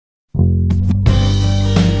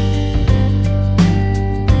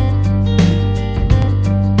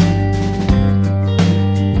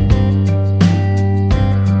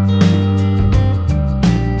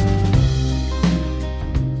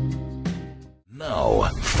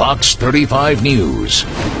Fox 35 News.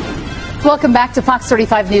 Welcome back to Fox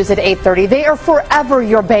 35 News at 8:30. They are forever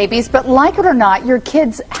your babies, but like it or not, your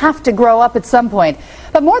kids have to grow up at some point.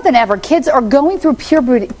 But more than ever, kids are going through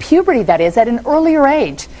puberty that is, at an earlier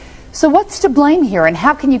age. So what's to blame here, and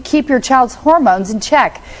how can you keep your child's hormones in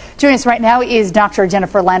check? Joining us right now is Dr.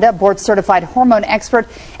 Jennifer Landa, board-certified hormone expert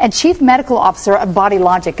and chief medical officer of Body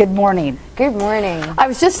Logic. Good morning. Good morning. I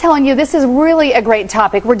was just telling you, this is really a great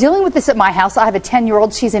topic. We're dealing with this at my house. I have a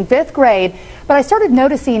 10-year-old. She's in 5th grade. But I started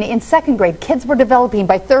noticing in 2nd grade, kids were developing.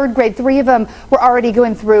 By 3rd grade, 3 of them were already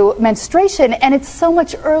going through menstruation, and it's so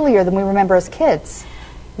much earlier than we remember as kids.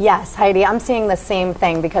 Yes, Heidi, I'm seeing the same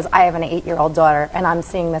thing because I have an 8-year-old daughter, and I'm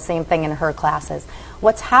seeing the same thing in her classes.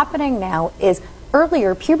 What's happening now is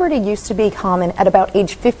earlier, puberty used to be common at about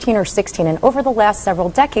age 15 or 16, and over the last several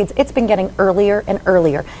decades, it's been getting earlier and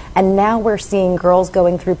earlier. And now we're seeing girls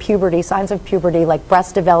going through puberty, signs of puberty like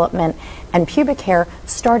breast development and pubic hair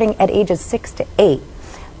starting at ages 6 to 8.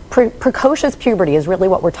 Precocious puberty is really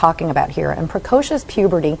what we're talking about here, and precocious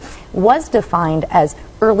puberty was defined as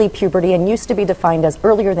early puberty and used to be defined as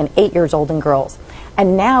earlier than 8 years old in girls.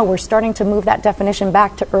 And now we're starting to move that definition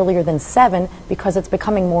back to earlier than 7 because it's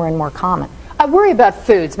becoming more and more common. I worry about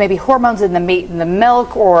foods, maybe hormones in the meat and the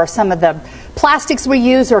milk, or some of the plastics we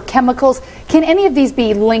use, or chemicals. Can any of these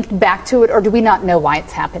be linked back to it, or do we not know why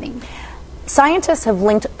it's happening? Scientists have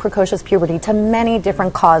linked precocious puberty to many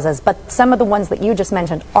different causes, but some of the ones that you just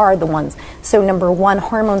mentioned are the ones. So number one,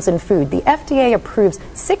 hormones in food. The FDA approves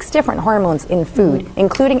 6 different hormones in food,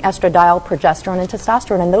 including estradiol, progesterone, and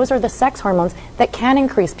testosterone, and those are the sex hormones that can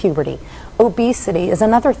increase puberty. Obesity is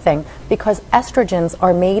another thing because estrogens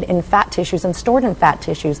are made in fat tissues and stored in fat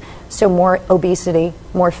tissues, so more obesity,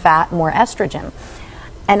 more fat, more estrogen.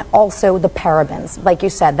 And also the parabens, like you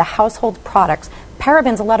said, the household products.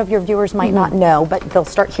 Parabens, a lot of your viewers might not know, but they'll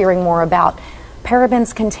start hearing more about.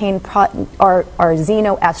 Parabens contain are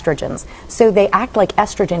xenoestrogens, so they act like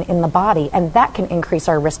estrogen in the body, and that can increase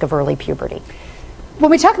our risk of early puberty.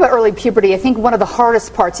 When we talk about early puberty, I think one of the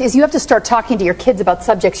hardest parts is you have to start talking to your kids about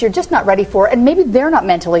subjects you're just not ready for, and maybe they're not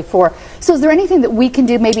mentally for. So is there anything that we can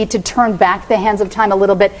do maybe to turn back the hands of time a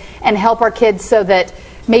little bit and help our kids so that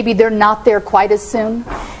maybe they're not there quite as soon?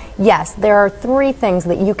 Yes, there are 3 things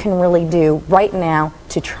that you can really do right now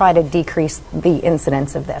to try to decrease the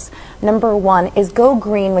incidence of this. Number 1 is go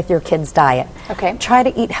green with your kids' diet. Okay. Try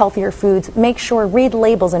to eat healthier foods. Read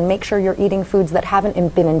labels and make sure you're eating foods that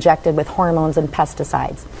haven't been injected with hormones and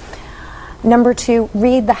pesticides. Number 2,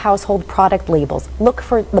 read the household product labels. Look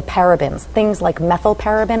for the parabens. Things like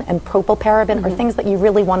methylparaben and propylparaben are things that you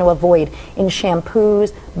really want to avoid in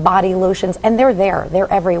shampoos, body lotions, and they're there.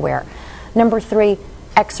 They're everywhere. Number 3,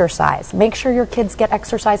 exercise. Make sure your kids get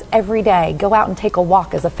exercise every day. Go out and take a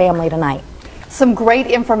walk as a family tonight. Some great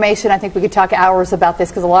information. I think we could talk hours about this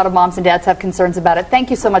because a lot of moms and dads have concerns about it. Thank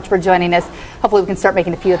you so much for joining us. Hopefully we can start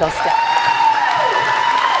making a few of those steps.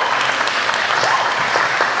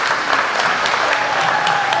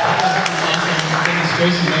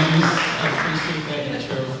 Gracie, ladies, I appreciate that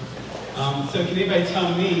intro. So can anybody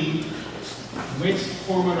tell me which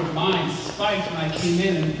hormone of mine spiked when I came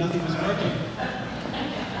in and nothing was working?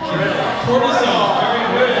 Cortisol, very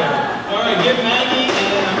good. All right, give Maggie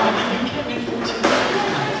and I'm going to give you Kevin 14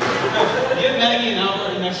 minutes. Give Maggie an hour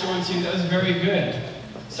and an extra one too. That was very good.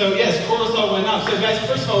 So yes, cortisol went up. So guys,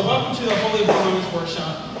 first of all, welcome to the Holy Hormones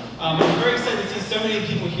Workshop. I'm very excited to see so many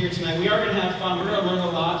people here tonight. We are going to have fun. We're going to learn a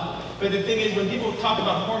lot. But the thing is, when people talk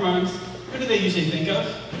about hormones, who do they usually think of?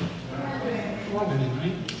 Women,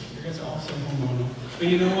 right? You guys are all so hormonal. But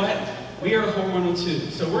you know what? We are hormonal too.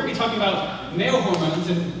 So we're going to be talking about male hormones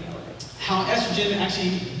and how estrogen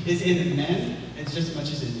actually is in men as just as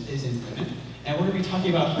much as it is in women. And we're going to be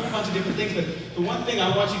talking about a whole bunch of different things. But the one thing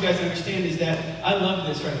I want you guys to understand is that I love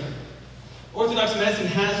this right here. Orthodox medicine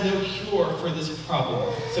has no cure for this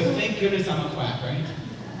problem. So thank goodness I'm a quack, right?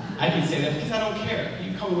 I can say that because I don't care.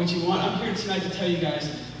 You can call me what you want. I'm here tonight to tell you guys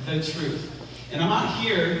the truth. And I'm not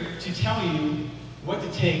here to tell you what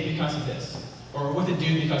to take because of this, or what to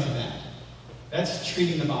do because of that. That's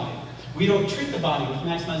treating the body. We don't treat the body with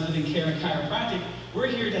Maximized Living Care and Chiropractic. We're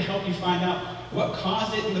here to help you find out what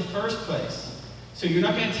caused it in the first place. So you're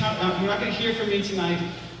not going to hear from me tonight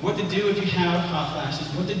what to do if you have hot flashes,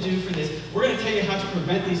 what to do for this. We're going to tell you how to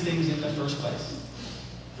prevent these things in the first place.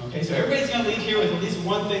 Okay, so everybody's going to leave here with at least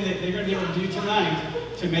one thing that they're going to be able to do tonight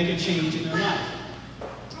to make a change in their life.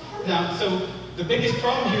 Now, so the biggest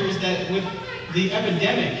problem here is that with the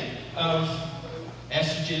epidemic of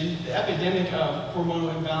estrogen, the epidemic of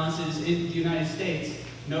hormonal imbalances in the United States,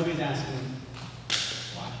 nobody's asking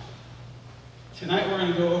why. Tonight we're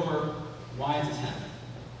going to go over why is this happening.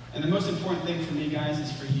 And the most important thing for me, guys,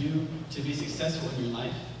 is for you to be successful in your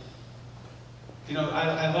life. You know,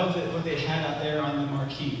 I love what they had out there on the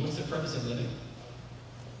marquee. What's the purpose of living?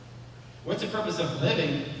 What's the purpose of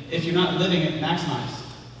living if you're not living it maximized?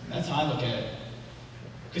 That's how I look at it.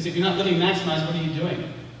 Because if you're not living maximized, what are you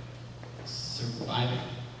doing? Surviving.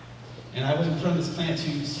 And I wasn't put on this planet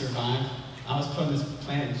to survive. I was put on this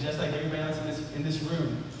planet, just like everybody else in this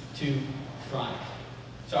room, to thrive.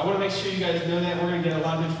 So I want to make sure you guys know that. We're going to get a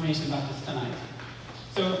lot of information about this tonight.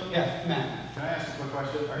 So, yeah, Matt. Can I ask a quick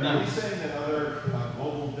question? Are you saying that other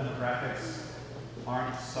global demographics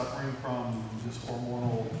aren't suffering from just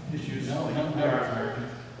hormonal issues? No.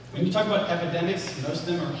 Americans? When you talk about epidemics, most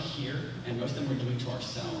of them are here, and most of them we're doing to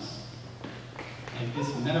ourselves. Like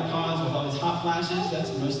this menopause with all these hot flashes,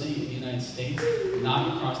 that's mostly in the United States,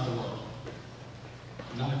 not across the world.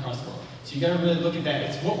 Not across the world. So you got to really look at that.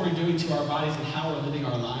 It's what we're doing to our bodies and how we're living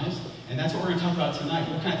our lives, and that's what we're going to talk about tonight.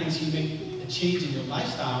 What kind of things can you make a change in your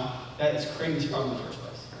lifestyle that is creating this problem in the first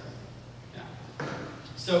place? Yeah.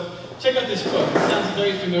 So check out this quote. It sounds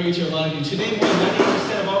very familiar to a lot of you. Today, more than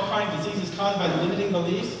 98% of all chronic disease is caused by limiting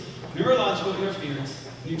beliefs, neurological interference,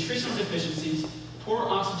 nutritional deficiencies, poor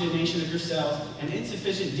oxygenation of your cells, and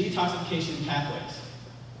insufficient detoxification pathways.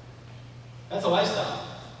 That's a lifestyle.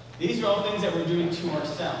 These are all things that we're doing to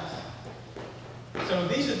ourselves. So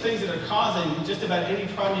these are things that are causing just about any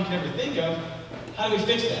problem you can ever think of. How do we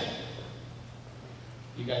fix that?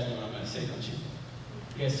 You guys know what I'm going to say, don't you?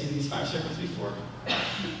 You guys seen these 5 circles before?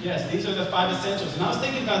 Yes, these are the 5 essentials. And I was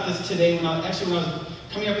thinking about this today when I was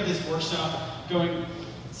coming up with this workshop, going,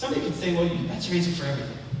 somebody could say, well, that's your answer for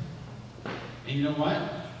everything. And you know what?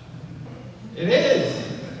 It is.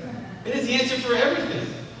 It is the answer for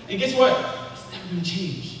everything. And guess what? It's never going to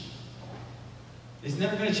change. It's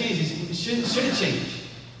never going to change. It shouldn't change.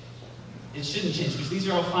 It shouldn't change because these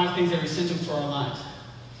are all 5 things that are essential for our lives.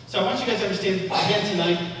 So I want you guys to understand, again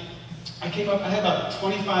tonight, I had about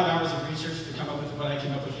 25 hours of research to come up with what I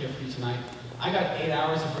came up with here for you tonight. I got 8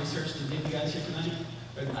 hours of research to give you guys here tonight,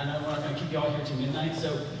 but I know we're not going to keep you all here till midnight.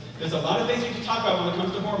 So there's a lot of things we can talk about when it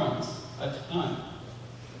comes to hormones. A ton.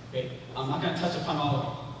 Okay, I'm not going to touch upon all of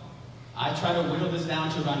them. I try to whittle this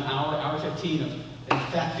down to about an hour 15 of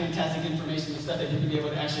fantastic information and stuff that you can be able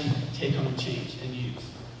to actually take home and change and use.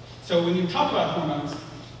 So when you talk about hormones,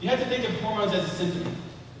 you have to think of hormones as a symphony.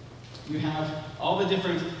 You have all the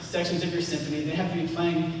different sections of your symphony. They have to be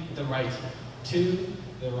playing the right tune,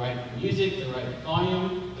 the right music, the right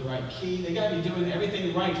volume, the right key. They got to be doing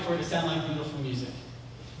everything right for it to sound like beautiful music.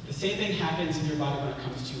 The same thing happens in your body when it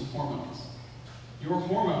comes to hormones. Your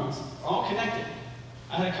hormones are all connected.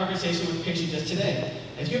 I had a conversation with a patient just today.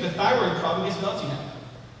 If you have a thyroid problem, guess what else you have?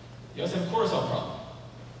 You also have a cortisol problem.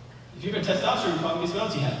 If you have a testosterone problem, guess what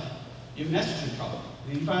else you have? You have an estrogen problem.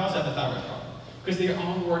 And you probably also have a thyroid problem. Because they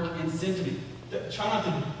all work in symphony. Try not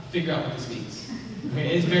to figure out what this means.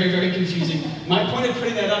 Okay, it's very, very confusing. My point of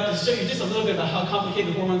putting that up is to show you just a little bit about how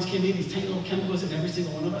complicated hormones can be, these tiny little chemicals in every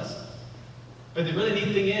single one of us. But the really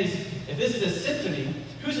neat thing is, if this is a symphony,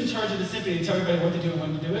 who's in charge of the symphony to tell everybody what to do and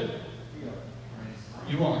when to do it?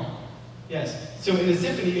 You are. Yes. So in a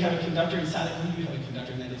symphony, you have a conductor inside of you, have a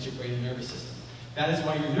conductor, and that is your brain and nervous system. That is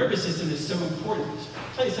why your nervous system is so important.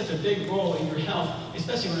 It plays such a big role in your health,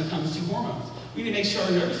 especially when it comes to hormones. We need to make sure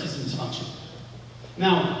our nervous system is functioning.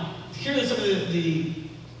 Now, here are some of the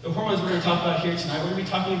hormones we're going to talk about here tonight. We're going to be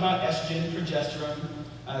talking about estrogen, progesterone,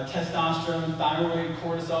 testosterone, thyroid,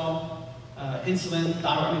 cortisol, insulin,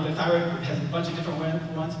 thyroid. The thyroid has a bunch of different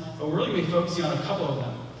ones, but we're really going to be focusing on a couple of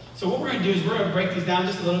them. So what we're going to do is we're going to break these down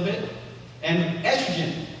just a little bit. And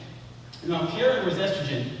estrogen. Now, Karen was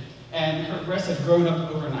estrogen, and her breasts have grown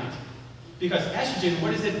up overnight. Because estrogen,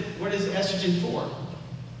 what is estrogen for?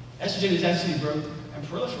 Estrogen is actually grow and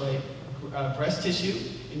proliferate breast tissue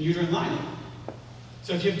and uterine lining.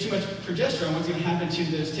 So if you have too much progesterone, what's going to happen to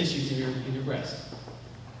those tissues in your breast?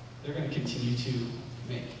 They're going to continue to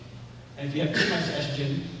make. And if you have too much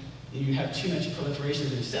estrogen, and you have too much proliferation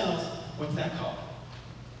of your cells, what's that called?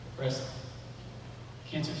 Breast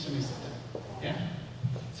cancer, somebody said that. Yeah?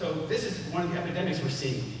 So this is one of the epidemics we're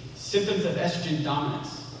seeing. Symptoms of estrogen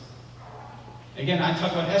dominance. Again, I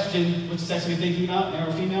talk about estrogen, which sex are we thinking about, male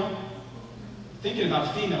or female? Thinking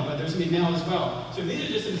about female, but there's going to be male as well. So these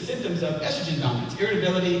are just some symptoms of estrogen dominance.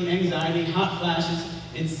 Irritability, anxiety, hot flashes,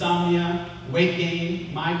 insomnia, weight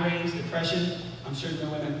gain, migraines, depression. I'm sure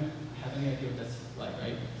no women have any idea what that's like,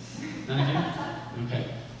 right? None of you?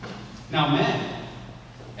 Okay. Now men.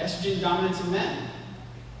 Estrogen dominance in men.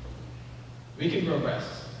 We can grow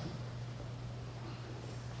breasts.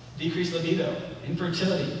 Decreased libido,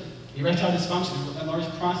 infertility, erectile dysfunction, enlarged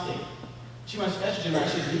prostate. Too much estrogen will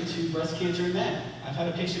actually lead to breast cancer in men. I've had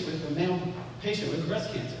a male patient with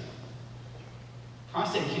breast cancer,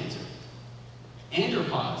 prostate cancer,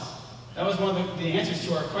 andropause. That was one of the answers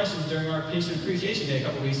to our questions during our patient appreciation day a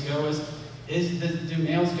couple weeks ago was, do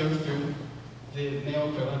males go through the male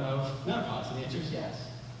equivalent of menopause? And the answer is yes.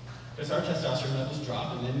 Because our testosterone levels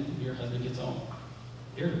drop and then your husband gets all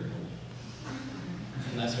irritable.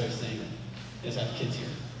 And that's what I was saying. Yes, I have kids here.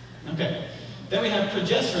 Okay. Then we have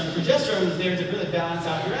progesterone. Progesterone is there to really balance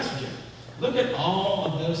out your estrogen. Look at all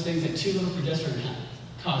of those things that too little progesterone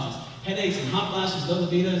causes. Headaches and hot flashes, low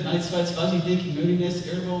libidos, night sweats, fuzzy thinking, moodiness,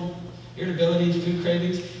 irritability, food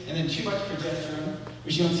cravings, and then too much progesterone,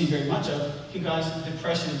 which you don't see very much of, can cause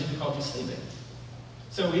depression and difficulty sleeping.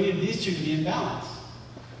 So we need these two to be in balance.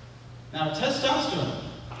 Now testosterone.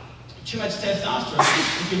 Too much testosterone.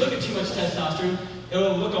 If you look at too much testosterone,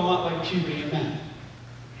 it'll look a lot like puberty in men.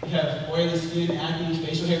 You have oily skin, acne,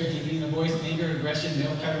 facial hair, deepening the voice, anger, aggression,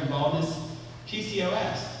 male pattern baldness,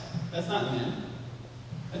 PCOS. That's not in men.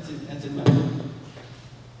 That's in women.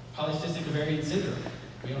 Polycystic ovarian syndrome.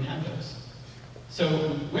 We don't have those.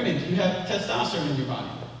 So women, do you have testosterone in your body?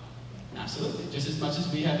 Absolutely, just as much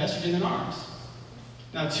as we have estrogen in ours.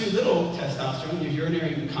 Now, too little testosterone, your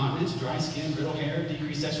urinary incontinence, dry skin, brittle hair,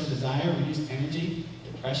 decreased sexual desire, reduced energy,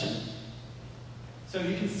 depression. So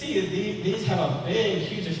you can see that these have a big,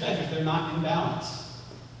 huge effect if they're not in balance.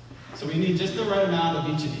 So we need just the right amount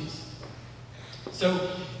of each of these.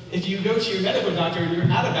 So if you go to your medical doctor and you're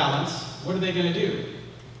out of balance, what are they going to do?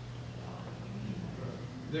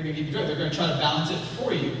 They're going to give you drugs. They're going to try to balance it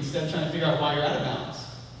for you instead of trying to figure out why you're out of balance.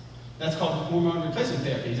 That's called hormone replacement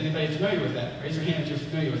therapy. Is anybody familiar with that? Raise your hand if you're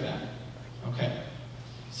familiar with that. Okay.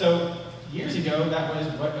 So years ago, that was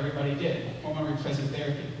what everybody did, hormone replacement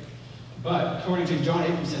therapy. But according to John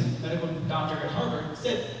Abramson, medical doctor at Harvard,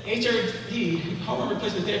 said HRT, hormone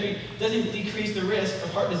replacement therapy, doesn't decrease the risk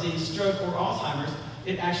of heart disease, stroke, or Alzheimer's.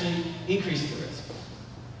 It actually increases the risk.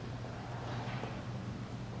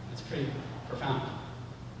 That's pretty profound.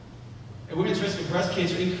 And women's risk of breast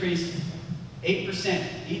cancer increased 8%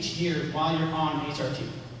 each year while you're on HRT.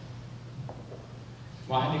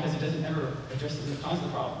 Why? Because it doesn't ever address the cause of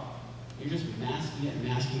the problem. You're just masking it and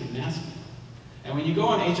masking it and masking it. And when you go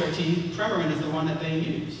on HRT, Premarin is the one that they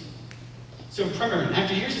use. So Premarin,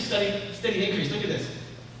 after years of steady increase, look at this.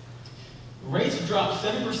 Rates dropped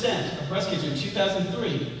 7% of breast cancer in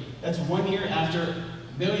 2003. That's 1 year after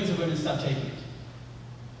millions of women stopped taking it.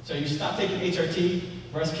 So you stop taking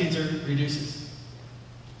HRT, breast cancer reduces.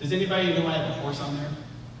 Does anybody know I have a horse on there?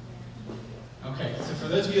 Okay, so for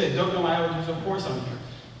those of you that don't know why I would use a horse on here,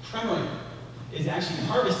 Premarin is actually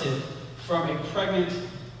harvested from a pregnant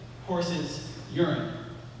horse's urine.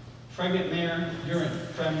 Pregnant mare urine,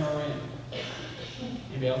 Premarin.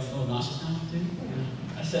 Anybody else a little nauseous now? Yeah.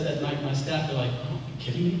 I said that to my staff, they're like, oh, are you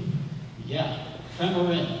kidding me? Yeah,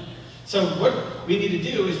 Premarin. So what we need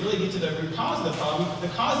to do is really get to the root cause of the problem. The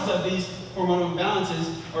causes of these hormonal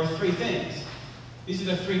imbalances are three things. These are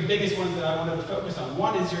the three biggest ones that I wanted to focus on.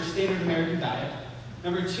 One is your standard American diet.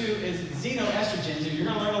 Number two is xenoestrogens, and you're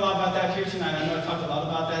going to learn a lot about that here tonight. I know I've talked a lot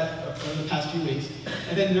about that over the past few weeks.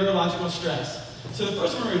 And then neurological stress. So the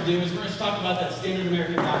first one we're going to do is we're going to talk about that standard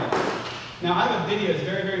American diet. Now I have a video that's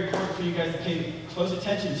very, very important for you guys to pay close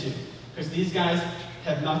attention to, because these guys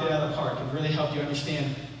have knocked it out of the park and really helped you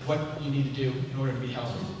understand what you need to do in order to be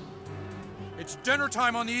healthy. It's dinner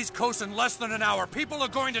time on the East Coast in less than an hour. People are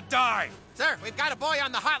going to die. Sir, we've got a boy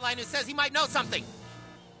on the hotline who says he might know something.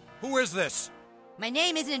 Who is this? My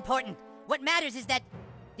name isn't important. What matters is that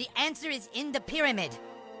the answer is in the pyramid.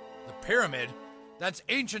 The pyramid? That's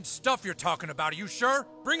ancient stuff you're talking about. Are you sure?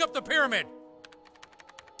 Bring up the pyramid.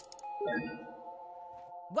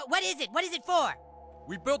 What is it? What is it for?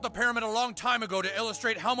 We built the pyramid a long time ago to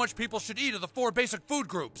illustrate how much people should eat of the 4 basic food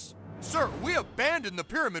groups. Sir, we abandoned the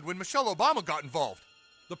pyramid when Michelle Obama got involved.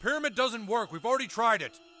 The pyramid doesn't work. We've already tried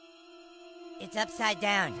it. It's upside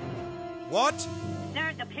down. What?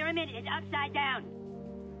 Sir, the pyramid is upside down.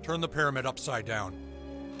 Turn the pyramid upside down.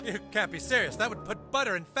 You can't be serious. That would put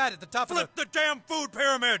butter and fat at the top Flip the damn food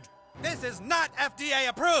pyramid! This is not FDA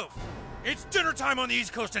approved! It's dinner time on the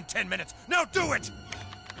East Coast in 10 minutes. Now do it!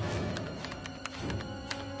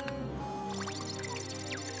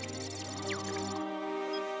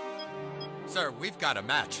 Sir, we've got a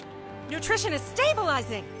match. Nutrition is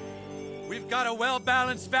stabilizing. We've got a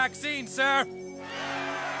well-balanced vaccine, sir.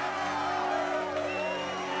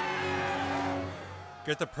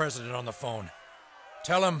 Get the president on the phone.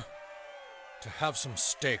 Tell him to have some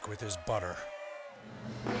steak with his butter.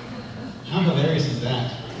 How hilarious is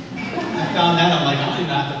that? I found that, I'm like,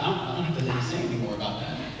 I don't have to say anything more about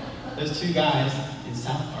that. Those two guys in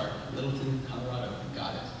South Park, Littleton, Colorado,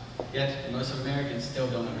 got it. Yet most Americans still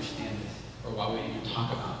don't understand this, or why we even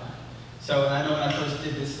talk about that. So I know when I first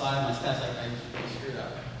did this slide, my staff's like, I screwed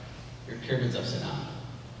up. Your pyramid's upside down.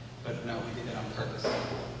 But no, we did that on purpose.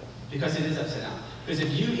 Because it is upside down. Because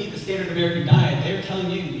if you eat the standard American diet, they're telling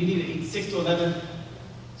you you need to eat 6 to 11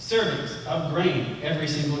 servings of grain every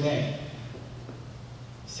single day.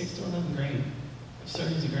 6 to 11 grain of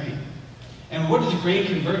servings of grain. And what does grain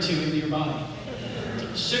convert to into your body?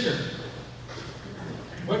 Sugar.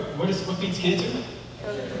 What feeds cancer?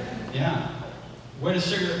 Yeah. What does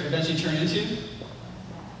sugar eventually turn into?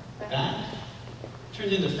 Fat. It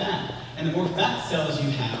turns into fat. And the more fat cells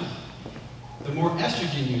you have, the more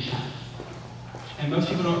estrogen you have. And most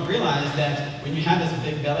people don't realize that when you have this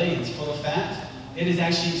big belly and it's full of fat, it is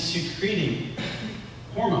actually secreting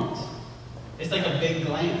hormones. It's like a big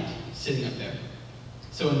gland sitting up there.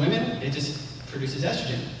 So in women, it just produces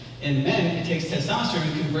estrogen. In men, it takes testosterone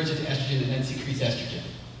and converts it to estrogen and then secretes estrogen.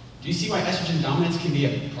 Do you see why estrogen dominance can be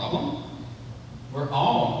a problem? We're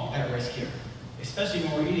all at risk here, especially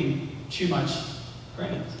when we're eating too much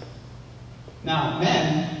grains. Now,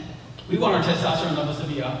 men, we want our testosterone levels to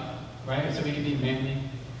be up, right? So we can be manly,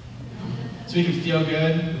 so we can feel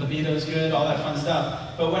good, libido's good, all that fun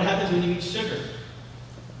stuff. But what happens when you eat sugar?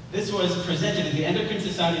 This was presented at the Endocrine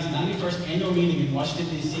Society's 91st annual meeting in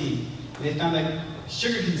Washington, D.C. They found that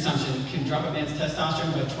sugar consumption can drop a man's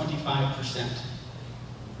testosterone by 25%.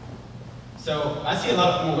 So I see a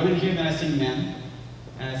lot more women here than I see men.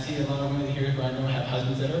 And I see a lot of women here who I know have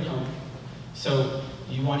husbands that are at home. So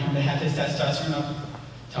you want him to have his testosterone up?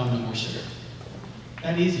 Tell him no more sugar.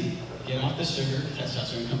 That easy. Get off the sugar,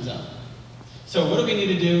 testosterone comes up. So what do we need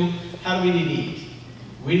to do? How do we need to eat?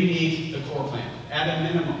 We need to eat the core plan, at a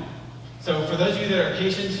minimum. So for those of you that are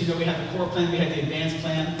patients, you know we have the core plan, we have the advanced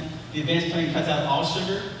plan. The advanced plan cuts out all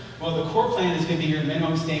sugar. Well, the core plan is going to be your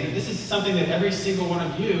minimum standard. This is something that every single one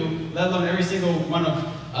of you, let alone every single one of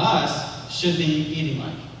us, should be eating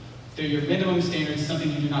like. So your minimum standard is something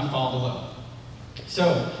you do not fall below.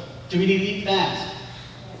 So, do we need to eat fat?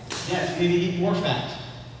 Yes, we need to eat more fat.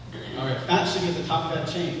 All right, fat should be at the top of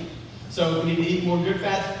that chain. So we need to eat more good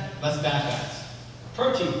fats, less bad fats.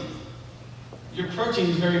 Protein. Your protein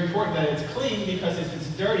is very important that it's clean, because if it's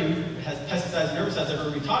dirty, it has pesticides and herbicides that we're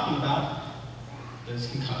going to be talking about, those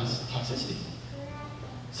can cause toxicity.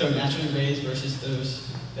 So naturally raised versus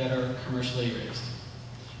those that are commercially raised.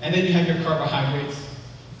 And then you have your carbohydrates.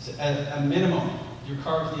 So at a minimum, your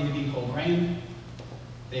carbs need to be whole grain.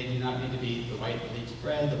 They do not need to be the white bleached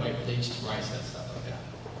bread, the white bleached rice, that stuff like that.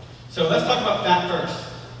 So let's talk about fat first.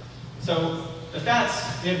 So the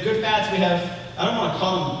fats, we have good fats, we have, I don't want to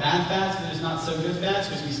call them bad fats, but there's not so good fats,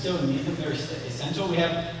 because we still need them, they're essential. We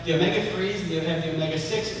have the omega-3s and we have the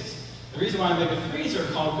omega-6s. The reason why omega-3s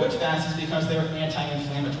are called good fats is because they're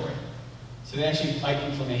anti-inflammatory. So they actually fight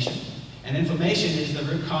inflammation. And inflammation is the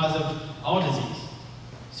root cause of all disease.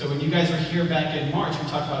 So when you guys were here back in March, we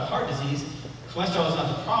talked about heart disease. Cholesterol is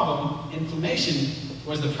not the problem. Inflammation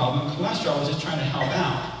was the problem. Cholesterol was just trying to help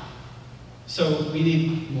out. So we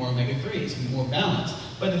need more omega-3s, more balance.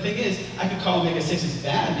 But the thing is, I could call omega-6s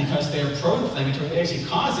bad because they're pro-inflammatory. They actually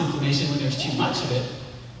cause inflammation when there's too much of it.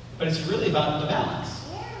 But it's really about the balance.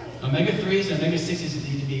 Omega-3s and omega-6s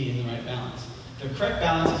need to be in the right balance. The correct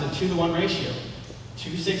balance is a 2-to-1 ratio. 2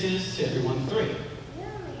 6s to every 1 3.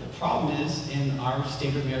 The problem is, in our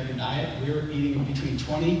standard American diet, we're eating between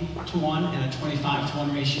 20-to-1 and a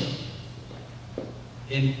 25-to-1 ratio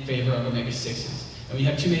in favor of omega-6s. And when you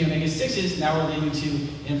have too many omega-6s, now we're leading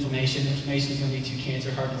to inflammation. Inflammation is going to lead to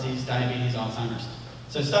cancer, heart disease, diabetes, Alzheimer's.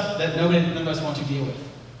 So stuff that none of us want to deal with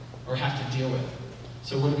or have to deal with.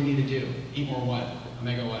 So what do we need to do? Eat more what?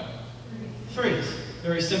 Omega what? 3s.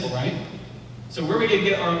 Very simple, right? So where are we going to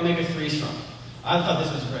get our omega-3s from? I thought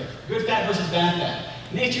this was great. Good fat versus bad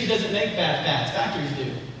fat. Nature doesn't make bad fats. Factories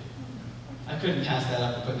do. I couldn't pass that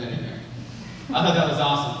up and put that in there. I thought that was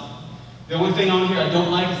awesome. The only thing on here I don't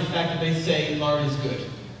like is the fact that they say lard is good.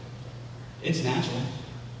 It's natural.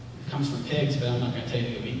 It comes from pigs, but I'm not going to tell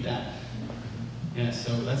you to go eat that. Yeah,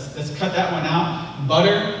 so let's cut that one out.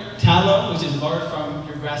 Butter, tallow, which is lard from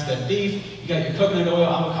your grass-fed beef. You got your coconut oil,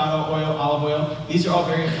 avocado oil, olive oil. These are all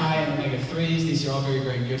very high in omega-3s. These are all very,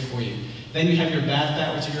 very good for you. Then you have your bad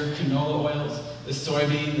fat, which are your canola oils, the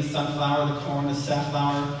soybean, the sunflower, the corn, the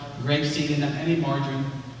safflower, grapeseed, and then any margarine,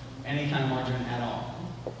 any kind of margarine at all.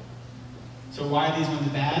 So why are these ones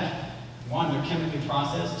bad? 1, they're chemically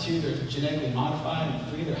processed. 2, they're genetically modified.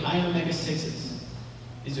 And 3, they're high in omega-6s.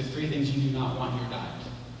 These are 3 things you do not want in your diet.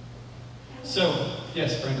 So,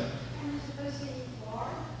 yes, Brenda? Am I supposed to eat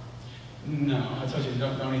lard? No, I told you,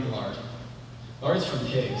 don't eat the lard. Lard's from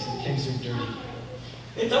pigs, and pigs are dirty.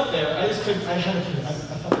 It's up there. I just couldn't. I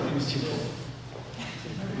thought the thing was too cool.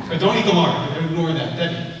 But don't eat the lard. Ignore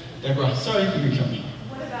that. Deborah, sorry, you can kill me.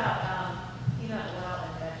 What about peanut oil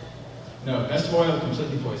and vegetable? No, vegetable oil is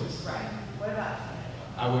completely poisonous. Right. What about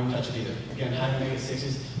peanut? I wouldn't touch it either. Again, high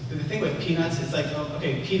omega-6s. The thing with peanuts, it's like, oh,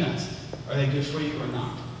 okay, peanuts, are they good for you or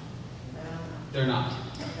not? No. They're not.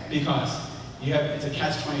 Okay. Because it's a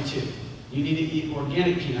catch-22. You need to eat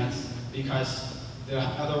organic peanuts because the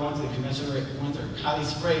other ones, the conventional ones, are highly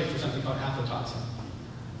sprayed for something called aflatoxin.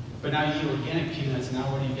 But now you eat organic peanuts, and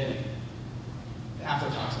now what are you getting? The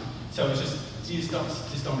aflatoxin. So it's just, you just don't,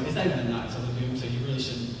 it's not even a nut, it's a legume, so you really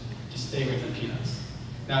shouldn't just stay away from peanuts.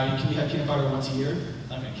 Now, can you have peanut butter once a year? It's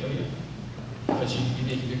not going to kill you. But you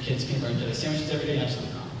be making your kids peanut butter and jelly sandwiches every day?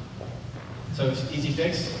 Absolutely not. So it's an easy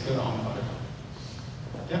fix, go to almond butter.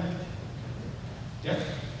 Yeah? Yeah?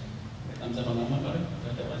 Thumbs up on almond butter?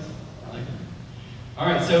 Is that what that was? I like it. All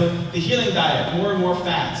right, so the healing diet, more and more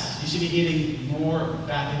fats. You should be eating more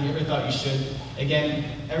fat than you ever thought you should. Again,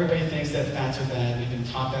 everybody thinks that fats are bad. We've been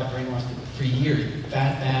taught that, brainwashed for years.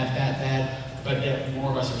 Fat bad. But yet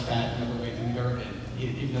more of us are fat and overweight than we've ever been,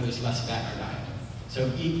 even though there's less fat in our diet. So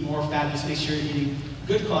eat more fat, just make sure you're eating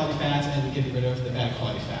good quality fats and getting rid of the bad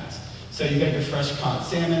quality fats. So you got your fresh caught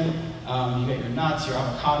salmon, you got your nuts, your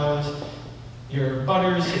avocados, your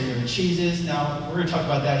butters, and your cheeses. Now, we're going to talk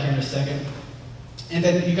about that here in a second. And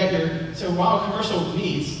then you got so while commercial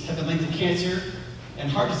meats have been linked to cancer and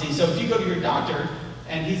heart disease, so if you go to your doctor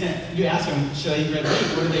and you ask him, should I eat red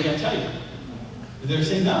meat, what are they going to tell you? They're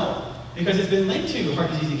saying no, because it's been linked to heart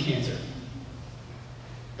disease and cancer.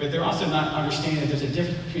 But they're also not understanding that there's a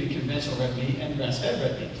difference between conventional red meat and grass-fed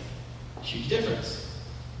red meat. Huge difference.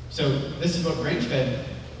 So this is what grain-fed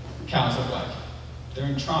cows look like. They're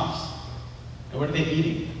in troughs. And what are they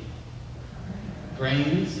eating?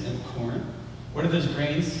 Grains and corn. What are those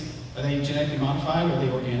grains? Are they genetically modified or are they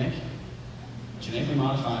organic? Genetically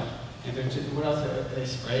modified. And what else are they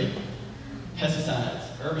sprayed?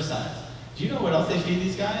 Pesticides, herbicides. Do you know what else they feed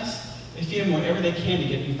these guys? They feed them whatever they can to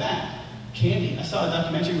get them fat. Candy. I saw a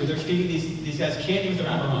documentary where they're feeding these guys candy with their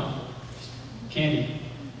wrapper on. Candy.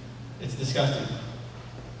 It's disgusting.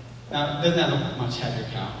 Now, doesn't that look much happier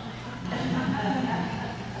cow?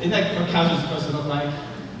 Isn't that what cows are supposed to look like?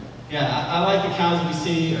 Yeah, I like the cows that we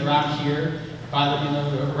see around here, by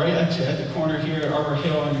the, right actually at the corner here at Arbor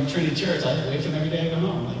Hill and Trinity Church. I wait for them every day I go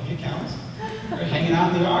home. I'm like, hey, cows. They're hanging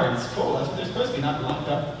out in the yard. It's cool. That's what they're supposed to be, not locked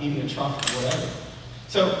up eating a trough or whatever.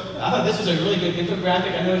 So I thought this was a really good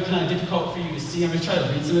infographic. I know it's kind of difficult for you to see. I'm going to try to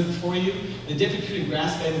read some of it for you. The difference between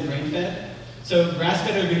grass-fed and grain-fed. So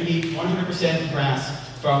grass-fed are going to eat 100% grass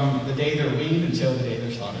from the day they're weaned until the day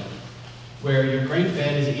they're slaughtered. Where your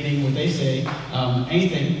grain-fed is eating what they say,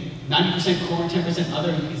 anything, 90% corn, 10%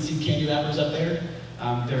 other. You can see candy wrappers up there.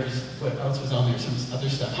 There's, what else was on there? Some other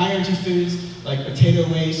stuff. High-energy foods like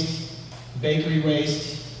potato waste, bakery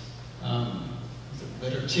waste,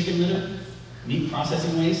 litter, chicken litter, meat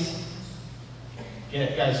processing waste.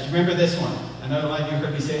 Yeah, guys, remember this one. I know a lot of you have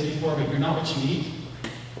heard me say this before, but you're not what you eat.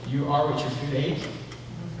 You are what your food ate.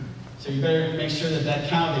 So you better make sure that that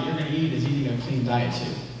cow that you're going to eat is eating a clean diet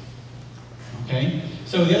too. Okay?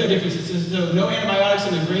 So the other difference is so no antibiotics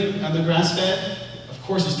on the grass-fed. Of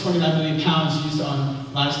course, there's 29 million pounds used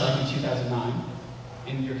on livestock in 2009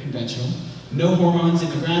 in your conventional. No hormones in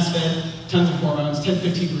the grass-fed, tons of hormones,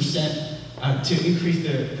 10-15%. To increase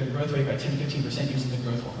the growth rate by 10-15% using the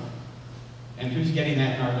growth hormone. And who's getting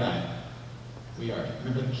that in our diet? We are.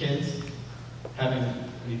 Remember the kids having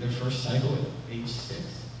their first cycle at age 6?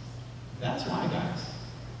 That's why, guys.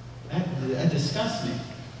 That disgusts me.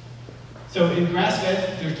 So in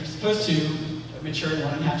grass-fed, they're supposed to mature in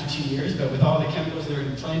 1.5 to 2 years, but with all the chemicals they're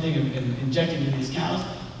implanting and injecting into these cows,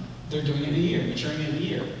 they're doing it in a year, maturing in a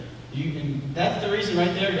year. And that's the reason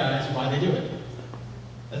right there, guys, why they do it.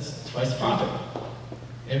 That's twice the profit.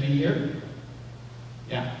 Every year?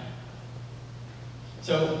 Yeah.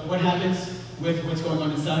 So what happens with what's going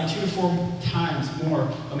on inside? 2 to 4 times more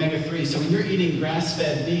omega-3. So when you're eating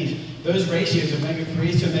grass-fed beef, those ratios of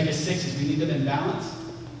omega-3s to omega-6s, we need them in balance.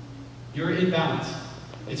 You're in balance.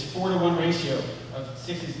 It's 4 to 1 ratio of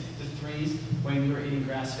 6s to 3s when you're eating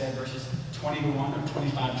grass-fed versus 20 to 1 or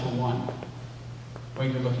 25 to 1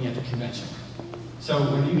 when you're looking at the conventional. So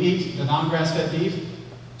when you eat the non-grass-fed beef,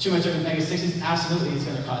 too much of omega-6s, absolutely it's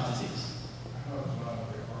going to cause disease.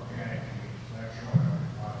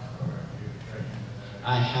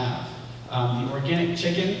 I have. The organic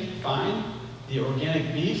chicken, fine. The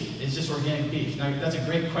organic beef is just organic beef. Now, that's a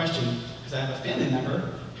great question, because I have a family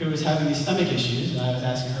member who was having these stomach issues, and I was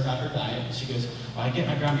asking her about her diet, and she goes, well, I get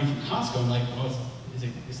my ground beef from Costco. I'm like, well,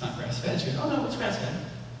 it's not grass-fed. She goes, oh, no, it's grass-fed.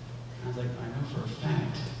 And I was like, I know for a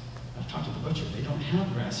fact, I've talked to the butcher, they don't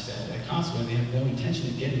have grass-fed at Costco, and they have no intention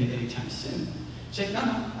of getting it anytime soon. She's like,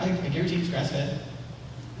 no, I guarantee it's grass-fed.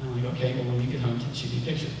 And I'm like, okay, well, when you get home, shoot me a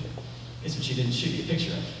picture. Guess what she didn't shoot me a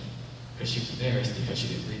picture of? Because she was embarrassed, because she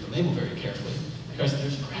didn't read the label very carefully. Because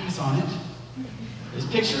there's grass on it. There's a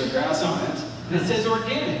picture of grass on it, and it says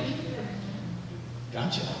organic.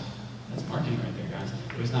 Gotcha. That's marketing right there, guys.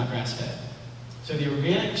 It was not grass-fed. So the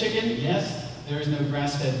organic chicken, yes, there is no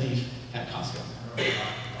grass-fed beef at Costco.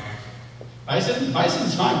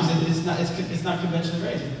 Bison's fine because it's not conventionally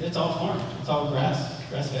raised. It's all farmed. It's all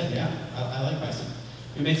grass-fed. Yeah, I like bison.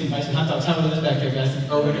 We made some bison hot dogs. How are those back there, guys?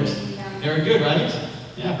 Oh, winners. They were good, right?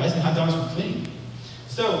 Yeah, bison hot dogs were clean.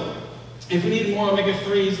 So, if we need more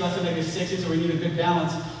omega-3s, less omega-6s, or we need a good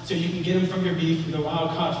balance, so you can get them from your beef, the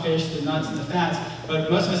wild-caught fish, the nuts, and the fats, but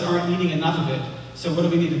most of us aren't eating enough of it. So what do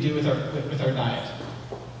we need to do with our diet?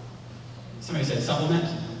 Somebody said supplement.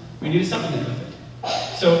 We need to supplement with it.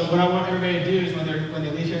 So what I want everybody to do is when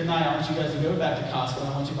they leave here tonight, I want you guys to go back to Costco, and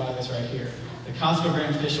I want you to buy this right here. The Costco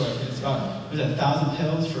brand fish oil. It's about, what is that, 1,000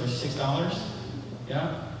 pills for $6?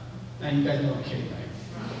 Yeah? Now you guys know I'm kidding, right?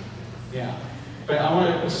 Yeah. But I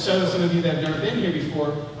want to show some of you that have never been here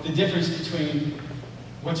before the difference between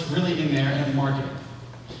what's really in there and the marketing.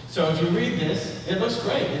 So if you read this, it looks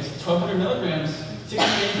great. It's 1,200 milligrams,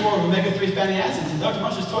 1684 of omega-3 fatty acids. And Dr.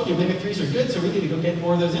 Marsh just told you omega-3s are good, so we need to go get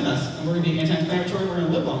more of those in us. And we're going to be anti-inflammatory, we're going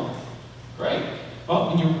to live longer. Great. Well,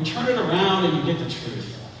 when you turn it around and you get the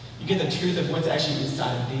truth, you get the truth of what's actually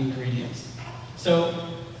inside of the ingredients. So,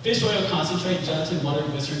 fish oil concentrate, gelatin, water,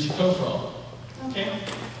 glycerin, tocopherol. Okay.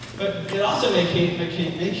 But it also may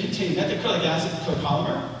contain methacrylic acid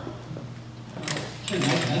copolymer. Can't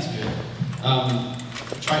imagine that's good.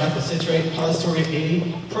 Triethylcitrate, polysorbate 80,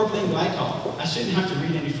 propylene glycol. I shouldn't have to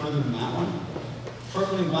read any further than that one.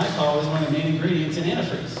 Propylene glycol is one of the main ingredients in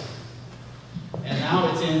antifreeze. And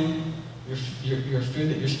now it's in your food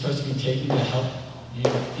that you're supposed to be taking to help you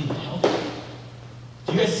be healthy.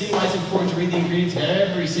 Do you guys see why it's important to read the ingredients of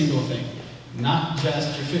every single thing? Not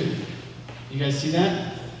just your food. You guys see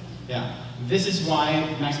that? Yeah. This is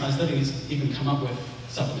why Maximized Living has even come up with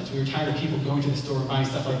supplements. We were tired of people going to the store and buying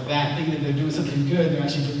stuff like that, thinking that they're doing something good, they're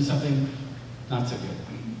actually doing something not so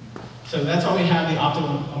good. So that's why we have the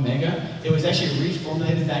Optimal Omega. It was actually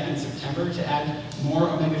reformulated back in September to add more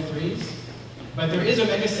omega-3s. But there is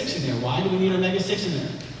omega-6 in there. Why do we need omega-6 in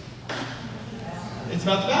there? It's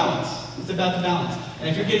about the balance. It's about the balance. And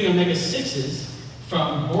if you're getting omega-6s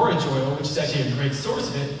from borage oil, which is actually a great source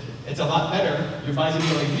of it, it's a lot better, your body's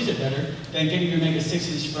going to use it better, than getting your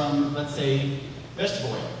omega-6s from, let's say,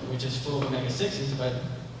 vegetable oil, which is full of omega-6s, but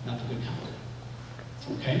not the good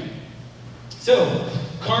kind. Okay? So,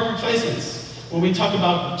 carb replacements. When we talk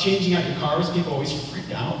about changing out your carbs, people always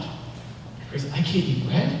freak out. Because I can't eat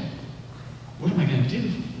bread. What am I going to do?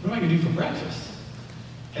 What am I going to do for breakfast?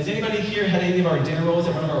 Has anybody here had any of our dinner rolls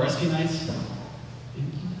at one of our recipe nights?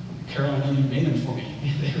 Carol, I know you made them for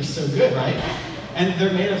me. They were so good, right? And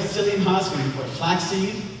they're made of psyllium husk and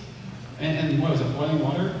flaxseed, and what was it, boiling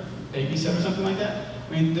water, baking soda or something like that?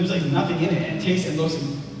 I mean, there's like nothing in it, and it tastes and looks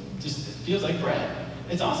and just feels like bread.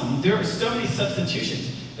 It's awesome. There are so many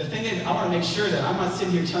substitutions. The thing is, I want to make sure that I'm not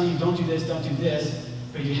sitting here telling you don't do this,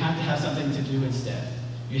 but you have to have something to do instead.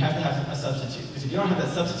 You have to have a substitute. Because if you don't have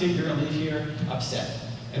that substitute, you're going to leave here upset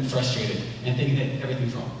and frustrated and thinking that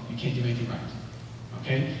everything's wrong. You can't do anything right.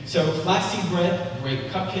 Okay? So flaxseed bread, great.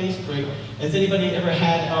 Cupcakes, great. Has anybody ever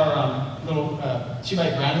had our little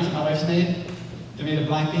 2-bite brownies that my wife's made? They're made of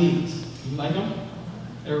black beans. You like them?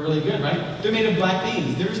 They're really good, right? They're made of black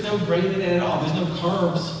beans. There's no grain in it at all. There's no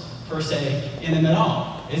carbs, per se, in them at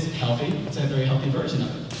all. It's healthy. It's a very healthy version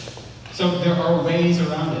of it. So there are ways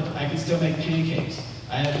around it. I can still make pancakes.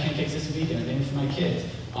 I had pancakes this weekend. I made them for my kids.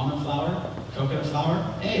 Almond flour, coconut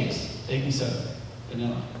flour, eggs, baking soda,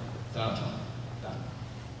 vanilla, xylitol.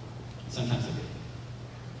 Sometimes I do.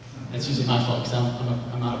 That's usually my fault because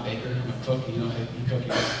I'm not a baker. I'm a cook. You know, you cook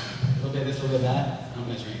a little bit of this, a little bit of that. I'm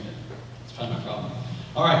measuring it. It's probably my problem.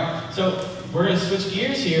 All right, so we're going to switch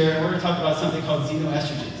gears here, and we're going to talk about something called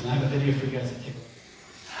xenoestrogens. And I have a video for you guys to take.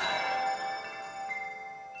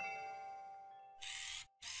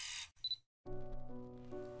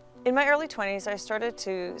 In my early 20s, I started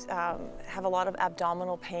to have a lot of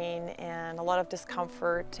abdominal pain and a lot of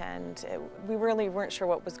discomfort, and we really weren't sure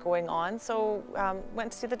what was going on. So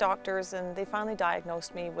went to see the doctors, and they finally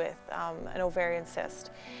diagnosed me with an ovarian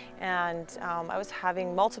cyst. And I was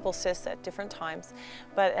having multiple cysts at different times,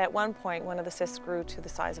 but at one point, one of the cysts grew to the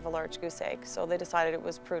size of a large goose egg. So they decided it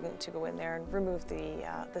was prudent to go in there and remove the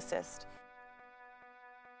cyst.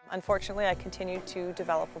 Unfortunately, I continued to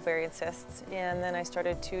develop ovarian cysts, and then I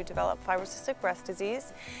started to develop fibrocystic breast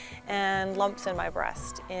disease and lumps in my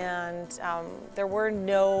breast. And there were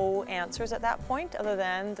no answers at that point other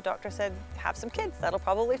than the doctor said, have some kids, that'll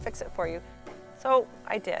probably fix it for you. So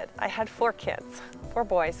I did. I had 4 kids, 4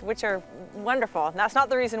 boys, which are wonderful. And that's not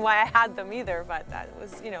the reason why I had them either, but that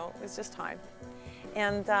was, you know, it was just time.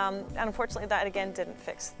 And unfortunately, that again didn't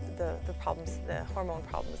fix the problems, the hormone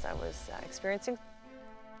problems I was experiencing.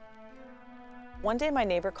 One day my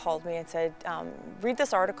neighbor called me and said, read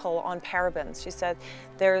this article on parabens. She said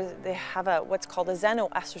they have what's called a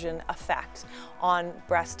xenoestrogen effect on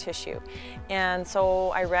breast tissue. And so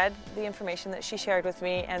I read the information that she shared with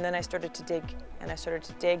me, and then I started to dig. And I started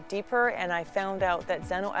to dig deeper, and I found out that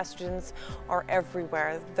xenoestrogens are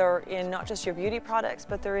everywhere. They're in not just your beauty products,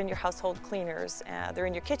 but they're in your household cleaners. They're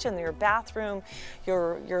in your kitchen, your bathroom,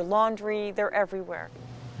 your laundry, they're everywhere.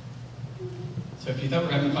 So if you thought we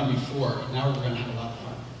were having fun before, now we're going to have a lot of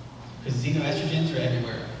fun. Because xenoestrogens are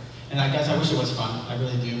everywhere. And guys, I wish it was fun. I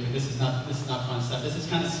really do. But this is not fun stuff. This is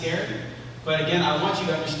kind of scary. But again, I want you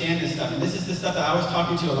to understand this stuff. And this is the stuff that I was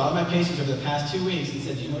talking to a lot of my patients over the past 2 weeks and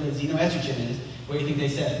said, do you know what a xenoestrogen is? What do you think they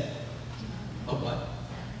said? Oh, what?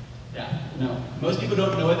 Yeah, no. Most people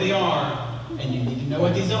don't know what they are, and you need to know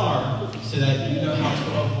what these are so that you know how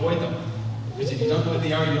to avoid them. Because if you don't know what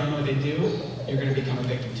they are, you don't know what they do, you're going to become a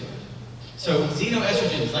victim to it. So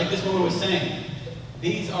xenoestrogens, like this woman was saying,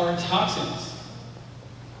 these are toxins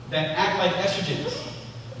that act like estrogens.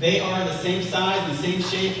 They are the same size and same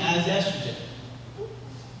shape as estrogen.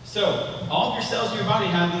 So all of your cells in your body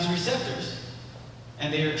have these receptors,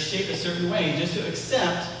 and they are shaped a certain way just to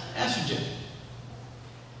accept estrogen.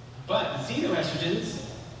 But xenoestrogens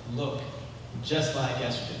look just like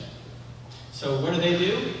estrogen. So what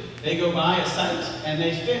do? They go by a site and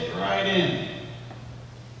they fit right in.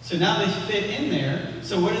 So now they fit in there,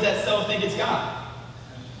 so what does that cell think it's got?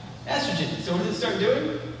 Estrogen. So what does it start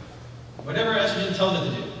doing? Whatever estrogen tells it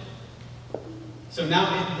to do. So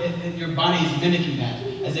now your body is mimicking that,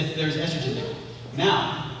 as if there's estrogen there.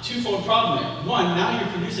 Now, twofold problem there. One, now you're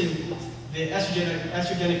producing the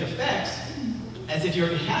estrogenic effects as if you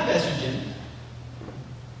already have estrogen.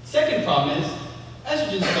 Second problem is,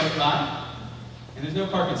 estrogen's goes by, and there's no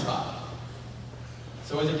parking spot.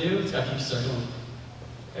 So what does it do? It's got to keep circling.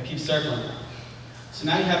 Got to keep circling. So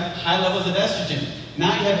now you have high levels of estrogen.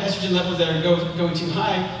 Now you have estrogen levels that are going too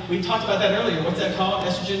high. We talked about that earlier. What's that called?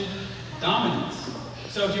 Estrogen dominance.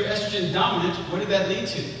 So if you're estrogen dominant, what did that lead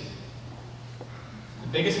to? The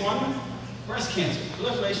biggest one? Breast cancer.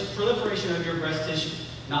 Proliferation of your breast tissue.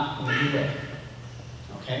 Not in a good way.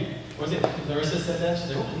 Okay? Was it Larissa said that?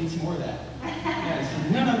 She's like, oh, I need some more of that. Yeah,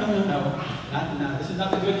 said, no. This is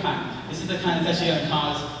not the good kind. This is the kind that's actually going to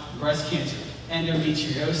cause breast cancer,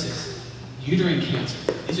 endometriosis, uterine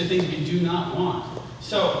cancer. These are things we do not want.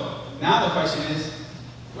 So now the question is,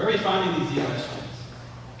 where are we finding these xenoestrogens?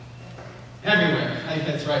 Everywhere. I think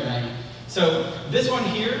that's right, Maggie. So this one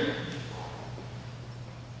here,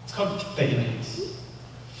 it's called phthalates.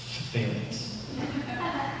 Phthalates.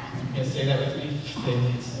 You guys say that with me?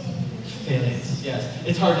 Phthalates. Phthalates. Yes.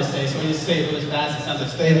 It's hard to say, so when you say it really fast, it sounds like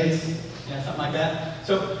phthalates. Yeah, something like that.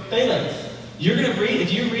 So phthalates. You're going to read,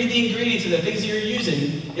 if you read the ingredients of the things you're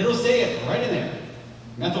using, it'll say it right in there.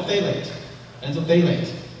 Methylphthalate,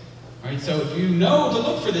 benzophthalate. All right, so if you know to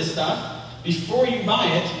look for this stuff, before you buy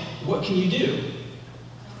it, what can you do?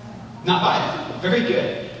 Not buy it. Very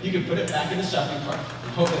good. You can put it back in the shopping cart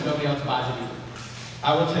and hope that nobody else buys it either.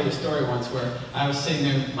 I will tell you a story once where I was sitting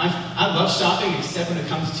there. I love shopping except when it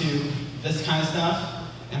comes to this kind of stuff.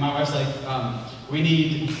 And my wife's like, we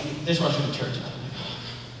need dishwasher detergent.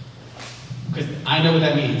 Because I know what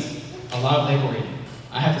that means. A lot of label reading.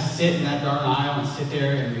 I have to sit in that darn aisle and sit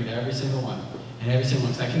there and read every single one. And every single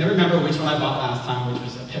one. Because I can never remember which one I bought last time, which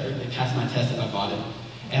was apparently passed my test and I bought it.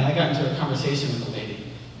 And I got into a conversation with a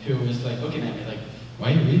lady who was like looking at me like,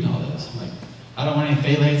 why are you reading all this? I'm like, I don't want any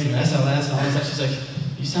phthalates and SLS and all this stuff. She's like,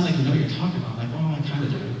 you sound like you know what you're talking about. I'm like, well, I kind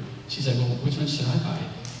of do. She's like, well, which one should I buy?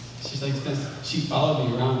 She's like, she followed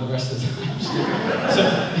me around the rest of the time. So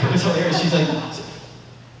it was hilarious. She's like,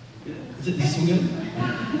 is this one good?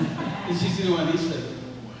 And she's doing one of these,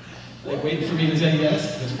 like waiting for me to say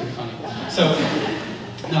yes. That's pretty funny. So,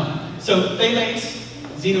 no. So phthalates,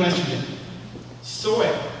 xenoestrogen. Soy.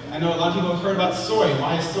 I know a lot of people have heard about soy.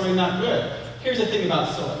 Why is soy not good? Here's the thing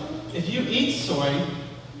about soy. If you eat soy,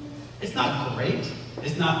 it's not great.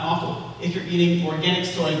 It's not awful. If you're eating organic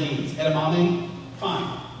soybeans, edamame,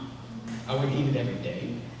 fine. I wouldn't eat it every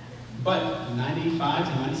day. But 95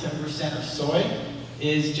 to 97% of soy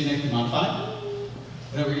is genetically modified.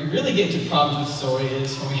 When we really get into problems with soy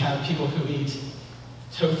is when we have people who eat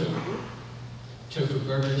tofu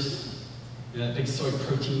burgers, that big soy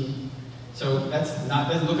protein. So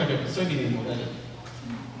doesn't look like a soybean anymore, does it?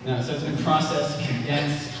 No, so it's been processed,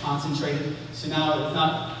 condensed, concentrated. So now it's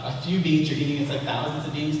not a few beans you're eating, it's like thousands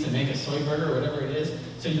of beans to make a soy burger or whatever it is.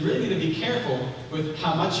 So you really need to be careful with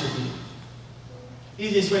how much you're eating.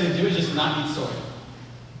 Easiest way to do it is just not eat soy.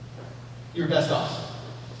 You're best off.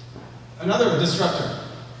 Another disruptor,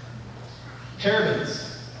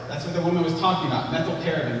 parabens. That's what the woman was talking about,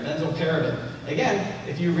 methylparaben, benzylparaben. Again,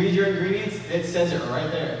 if you read your ingredients, it says it right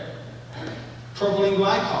there. Propylene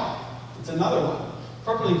glycol, it's another one.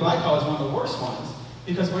 Propylene glycol is one of the worst ones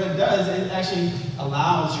because what it does, it actually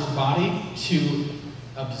allows your body to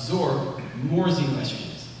absorb more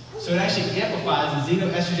xenoestrogens. So it actually amplifies the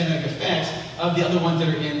xenoestrogenic effects of the other ones that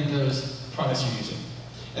are in those products you're using.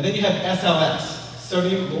 And then you have SLS,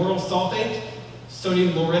 sodium lauryl sulfate,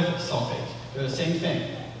 sodium lauryl sulfate. They're the same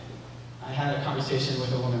thing. I had a conversation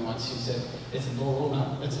with a woman once who said, it's lauryl,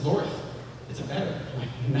 no, it's laureth. It's a better.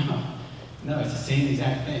 I'm like, no, it's the same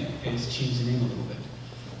exact thing. Okay, just change the name a little bit.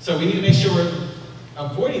 So we need to make sure we're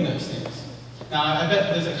avoiding those things. Now, I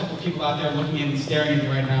bet there's a couple people out there looking and staring at me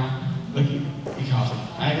right now, looking at coffee.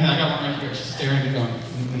 I got one right here, she's staring at me going,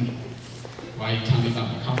 why are you telling me about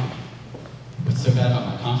my coffee? What's so bad about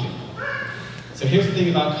my coffee? So here's the thing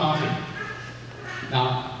about coffee.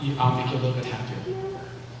 Now, I'll make you a little bit happier.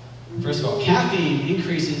 First of all, caffeine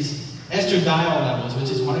increases estradiol levels, which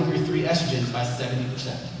is one of your 3 estrogens, by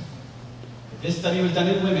 70%. This study was done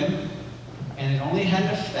in women, and it only had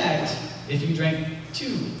an effect if you drank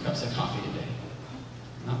 2 cups of coffee a day,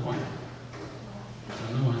 not 1. I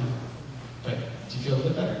don't know why, but do you feel a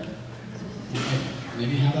little bit better?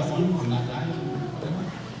 Maybe have that one and not die, whatever.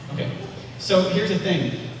 Okay, so here's the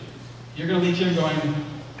thing. You're going to leave here going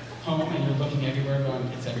home, and you're looking everywhere going,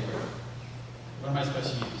 it's everywhere. What am I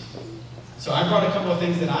supposed to use? So I brought a couple of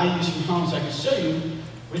things that I use from home so I can show you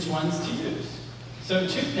which ones to use. So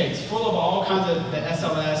toothpaste, full of all kinds of the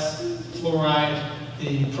SLS, fluoride,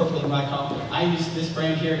 the propylene glycol. I use this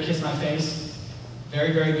brand here, Kiss My Face.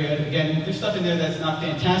 Very, very good. Again, there's stuff in there that's not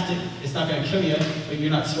fantastic. It's not going to kill you, but you're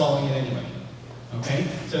not swallowing it anyway. Okay?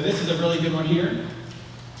 So this is a really good one here.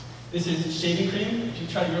 This is shaving cream. If you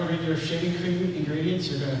try to go read your shaving cream ingredients,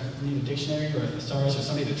 you're going to need a dictionary or a thesaurus or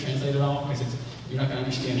somebody to translate it all because you're not going to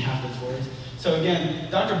understand half those words. So again,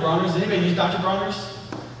 Dr. Bronner's. Does anybody use Dr. Bronner's?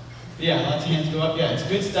 Yeah, lots of hands go up. Yeah, it's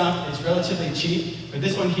good stuff. It's relatively cheap. But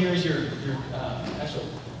this one here is your actual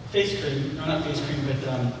face cream. No, not face cream, but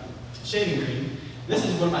shaving cream. This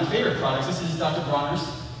is one of my favorite products. This is Dr. Bronner's.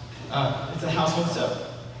 It's a household soap.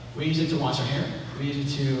 We use it to wash our hair. We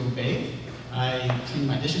use it to bathe. I clean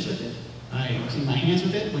my dishes with it. I clean my hands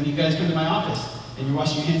with it. When you guys come to my office and you're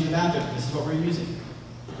washing your hands in the bathroom, this is what we're using.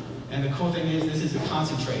 And the cool thing is, this is a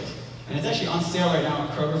concentrate. And it's actually on sale right now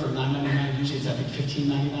at Kroger for $9.99. Usually it's, I think,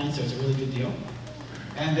 $15.99, so it's a really good deal.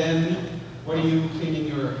 And then, what are you cleaning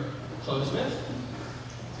your clothes with?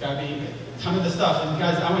 It's got to be a ton of the stuff. And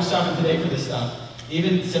guys, I went shopping today for this stuff.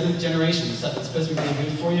 Even 7th generation, the stuff that's supposed to be really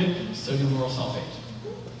good for you, sodium lauryl sulfate.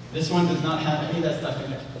 This one does not have any of that stuff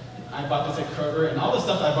in it. I bought this at Kroger, and all the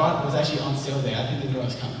stuff I bought was actually on sale today. I think they knew I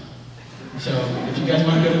was coming. So if you guys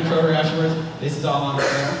want to go to Kroger afterwards, this is all on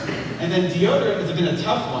sale. And then deodorant has been a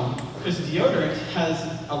tough one, because deodorant has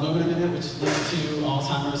aluminum in it, which leads to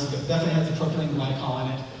Alzheimer's. It definitely has the propylene glycol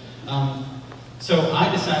in it. So I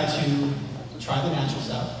decided to try the natural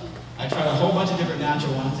stuff. I tried a whole bunch of different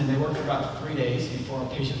natural ones, and they worked for about 3 days before a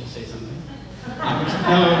patient would say something.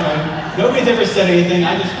 No, nobody's ever said anything.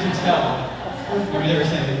 I just can tell. Nobody's ever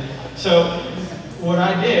said anything. So what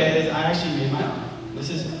I did is I actually made my own. This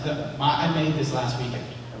is I made this last weekend.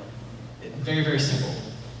 Very, very simple.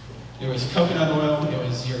 There was coconut oil. It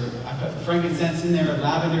was I put frankincense in there,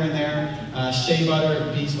 lavender in there, shea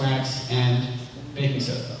butter, beeswax, and baking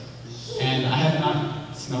soda. And I have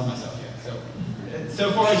not smelled myself yet.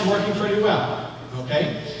 So far it's working pretty well.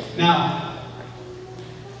 Okay. Now,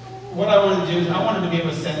 what I wanted to do is I wanted to be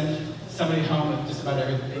able to send somebody home with just about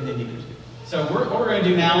everything they needed to do. So what we're going to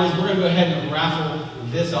do now is we're going to go ahead and raffle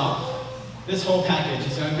this off. This whole package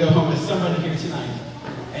is going to go home with somebody here tonight,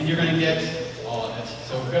 and you're going to get all of it.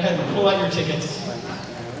 So go ahead and pull out your tickets, and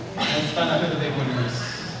let's find out who the big winner is.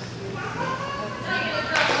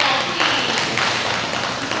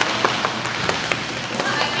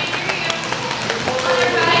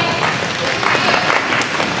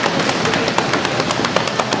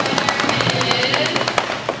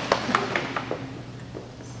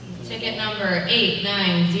 Ticket number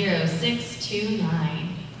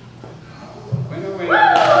 890629. Winner,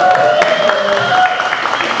 winner.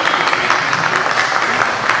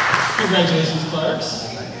 Congratulations, clerks.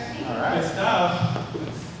 All Good stuff.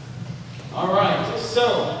 All right, so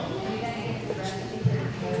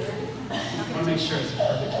I want to make sure it's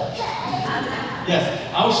perfect first.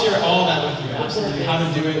 Yes, I'll share all that with you, absolutely, how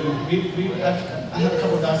to do it. I have a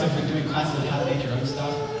couple of docs that have been doing classes on how to make your own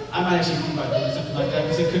stuff. I might actually think about doing something like that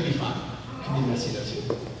because it could be fun. It could be messy though too.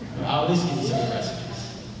 I'll at least give you some of the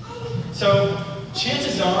recipes. So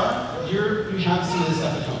chances are you have some of this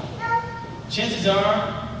stuff at home. Chances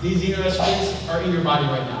are these xenoestrogens are in your body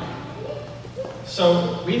right now.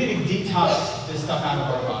 So we need to detox this stuff out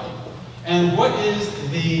of our body. And what is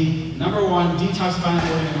the number one detoxifying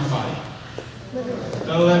organ in our body? Liver.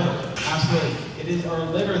 The liver, absolutely. It is our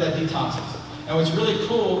liver that detoxes. And what's really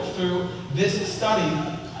cool through this study,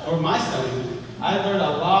 or my study, I learned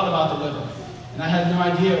a lot about the liver. And I had no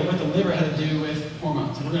idea what the liver had to do with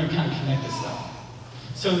hormones. And we're going to kind of connect this stuff.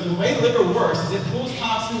 So the way the liver works is it pulls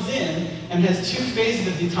toxins in and has two phases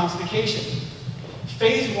of detoxification.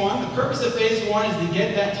 Phase one, the purpose of phase one is to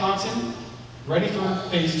get that toxin ready for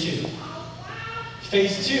phase two.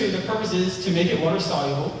 Phase two, the purpose is to make it water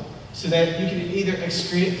soluble so that you can either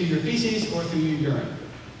excrete it through your feces or through your urine.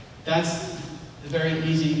 That's the very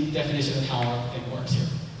easy definition of how it works here.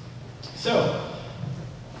 So,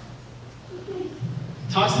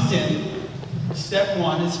 toxins in, step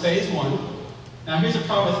one is phase one. Now here's a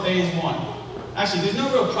problem with phase one. Actually, there's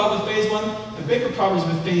no real problem with phase one. The bigger problem is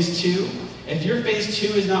with phase two. If your phase two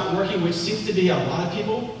is not working, which seems to be a lot of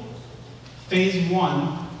people, phase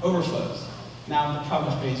one overflows. Now the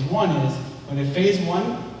problem with phase one is when a phase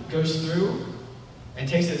one goes through and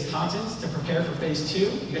takes those toxins to prepare for phase two,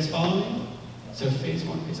 you guys follow me? So phase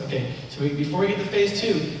one, okay. So before we get to phase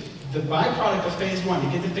two, the byproduct of phase one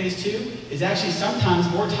to get to phase two is actually sometimes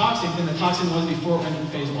more toxic than the toxin was before it went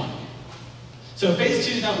into phase one. So if phase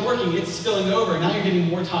two is not working, it's spilling over, and now you're getting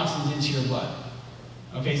more toxins into your blood.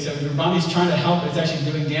 Okay, so your body's trying to help, it's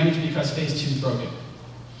actually doing damage because phase two is broken.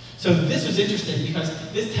 So this was interesting because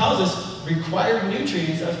this tells us required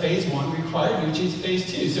nutrients of phase one, required nutrients of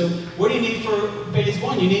phase two. So what do you need for phase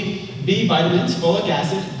one? You need B vitamins, folic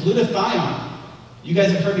acid, glutathione. You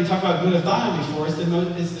guys have heard me talk about glutathione before.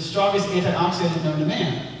 It's the strongest antioxidant known to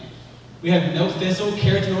man. We have milk thistle,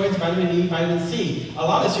 carotenoids, vitamin E, vitamin C. A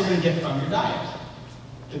lot of this you're going to get from your diet.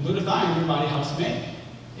 The glutathione your body helps make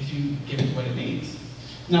if you give it what it needs.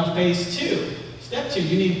 Now phase two, step two,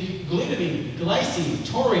 you need glutamine, glycine,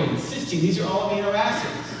 taurine, cysteine. These are all amino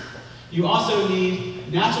acids. You also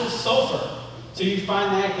need natural sulfur. So you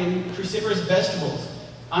find that in cruciferous vegetables,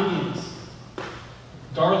 onions,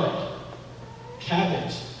 garlic,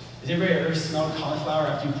 cabbage. Has anybody ever smelled cauliflower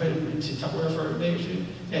after you put it into Tupperware for a day or two?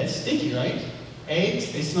 Yeah, it's stinky, right?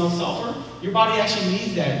 Eggs, they smell sulfur. Your body actually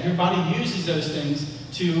needs that. Your body uses those things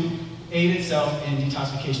to aid itself in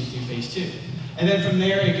detoxification through phase two. And then from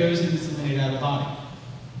there, it goes and is eliminated out of the body.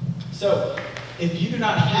 So if you do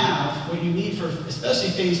not have what you need for, especially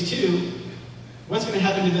phase two, what's going to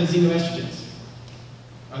happen to those xenoestrogens?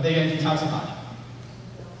 Are they going to detoxify?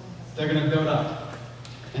 They're going to build up.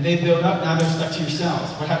 And they build up, now they're stuck to your cells.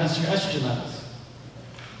 What happens to your estrogen levels?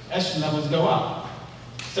 Estrogen levels go up.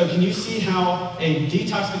 So can you see how a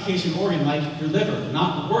detoxification organ like your liver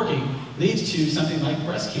not working leads to something like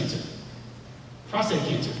breast cancer, prostate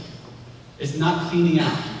cancer? It's not cleaning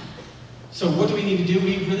out. So what do we need to do?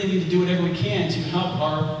 We really need to do whatever we can to help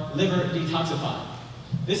our liver detoxify.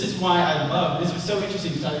 This is why I love, this was so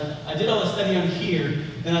interesting, because I did all the study on here,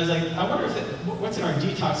 and I was like, I wonder if what's in our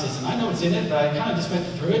detox system. I know what's in it, but I kind of just went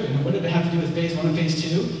through it, and what did it have to do with phase one and phase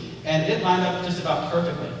two? And it lined up just about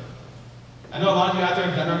perfectly. I know a lot of you out there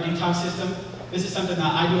have done our detox system. This is something that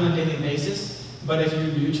I do on a daily basis, but if you're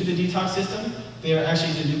new to the detox system, there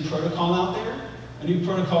actually is a new protocol out there, a new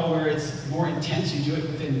protocol where it's more intense. You do it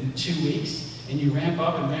within 2 weeks. And you ramp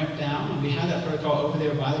up and ramp down, and we have that protocol over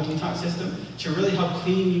there by the detox system to really help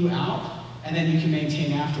clean you out, and then you can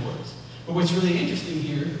maintain afterwards. But what's really interesting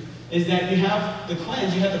here is that you have the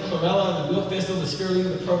cleanse, you have the chlorella, the milk thistle, the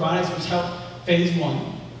spirulina, the probiotics, which help phase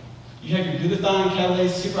one. You have your glutathione,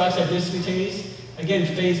 catalase, superoxide dismutase, again,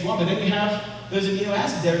 phase one, but then you have those amino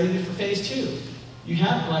acids that are needed for phase two. You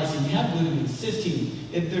have glycine, you have glutamine,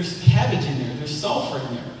 cysteine, there's cabbage in there, there's sulfur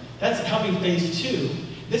in there. That's helping phase two.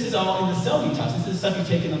 This is all in the cell detox. This is stuff you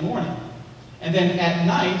take in the morning. And then at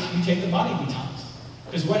night, you take the body detox.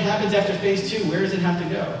 Because what happens after phase two? Where does it have to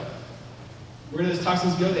go? Where do those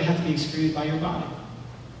toxins go? They have to be excreted by your body.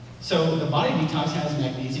 So the body detox has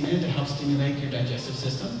magnesium in it to help stimulate your digestive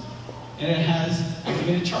system. And it has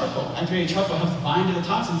activated charcoal. Activated charcoal helps bind to the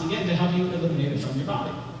toxins again to help you eliminate it from your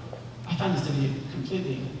body. I find this to be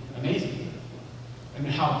completely amazing. I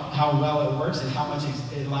mean, how well it works and how much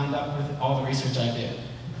it lined up with all the research I did.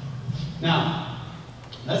 Now,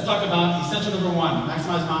 Let's talk about essential number one,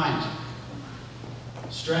 maximize mind.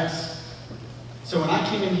 Stress. So when I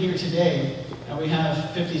came in here today, and we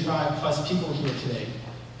have 55 plus people here today,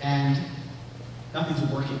 and nothing's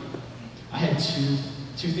working. I had two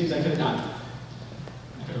things I could have done.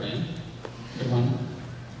 I could have ran, could have run,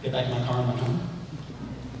 get back in my car and went home.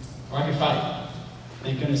 Or I could fight.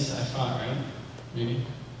 Thank goodness I fought, right? Maybe.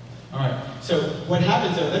 All right, so what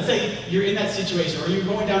happens though, let's say you're in that situation, or you're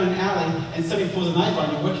going down an alley and somebody pulls a knife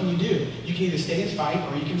on you, what can you do? You can either stay and fight,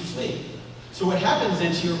 or you can flee. So what happens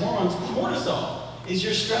then to your hormones, cortisol is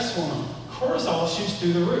your stress hormone. Cortisol shoots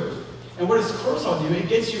through the roof. And what does cortisol do? It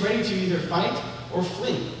gets you ready to either fight or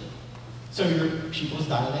flee. So your pupils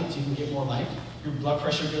dilate, so you can get more light, your blood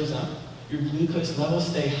pressure goes up, your glucose levels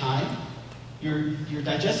stay high, your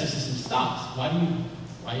digestive system stops. Why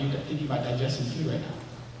are you thinking about digesting food right now?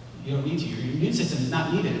 You don't need to. Your immune system is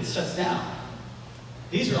not needed. It shuts down.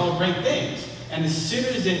 These are all great things. And as soon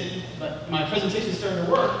as my presentation started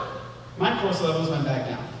to work, my cortisol levels went back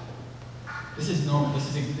down. This is normal.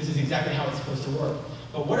 This is exactly how it's supposed to work.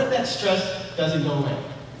 But what if that stress doesn't go away?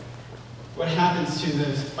 What happens to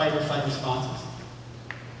those fight or flight responses?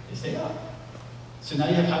 They stay up. So now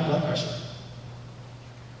you have high blood pressure.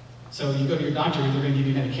 So you go to your doctor and they're going to give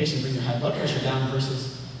you medication to bring your high blood pressure down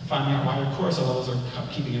versus finding out why your cortisol levels are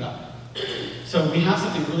keeping it up. So we have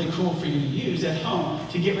something really cool for you to use at home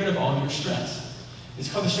to get rid of all your stress.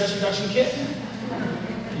 It's called the stress reduction kit.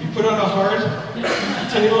 You put on a hard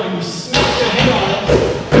table and you smack your head on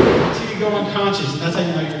it until you go unconscious, and that's how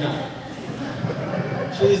you know you're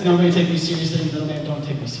done. Please, nobody take me seriously. Little man, don't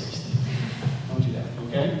take me seriously. Don't do that,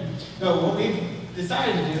 okay? No, what we've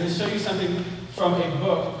decided to do is show you something from a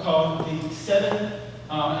book called The Seven,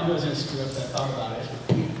 I knew I was going to screw up that thought about it.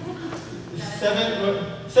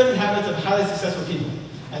 Seven Habits of Highly Successful People.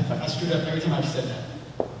 I screwed up every time I've said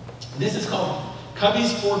that. This is called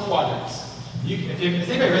Covey's 4 Quadrants. Has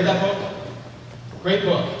anybody read that book? Great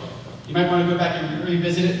book. You might want to go back and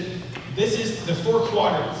revisit it. This is the 4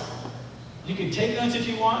 quadrants. You can take notes if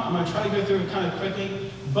you want. I'm going to try to go through it kind of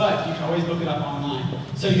quickly, but you can always look it up online.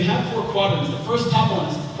 So you have 4 quadrants. The first top one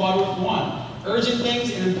is quadrant 1, urgent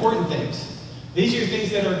things and important things. These are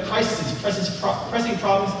things that are crises, pressing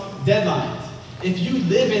problems, deadlines. If you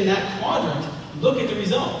live in that quadrant, look at the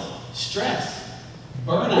results. Stress,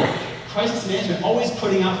 burnout, crisis management, always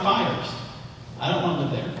putting out fires. I don't want to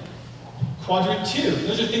live there. Quadrant 2,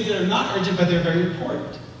 those are things that are not urgent, but they're very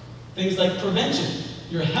important. Things like prevention,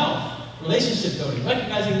 your health, relationship building,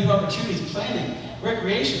 recognizing new opportunities, planning,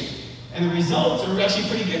 recreation. And the results are actually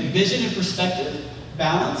pretty good. Vision and perspective,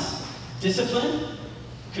 balance, discipline,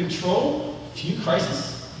 control, few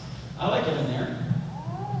crises. I like it in there.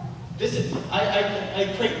 I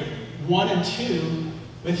equate 1 and 2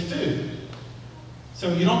 with food.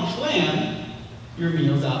 So you don't plan your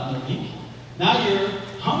meals out in the week. Now you're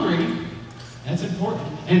hungry. That's important.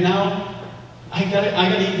 And now I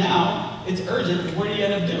gotta eat now. It's urgent. What do you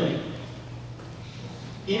end up doing?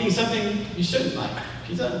 Eating something you shouldn't like.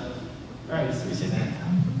 Pizza? All right, let me say that.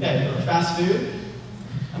 Yeah, or fast food.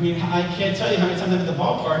 I mean, I can't tell you how many times I'm at the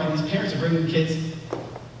ballpark and these parents are bringing kids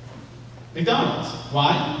McDonald's.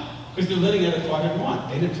 Why? Because they're living at a quadrant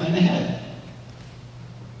 1. They didn't plan ahead.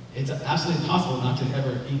 It's absolutely impossible not to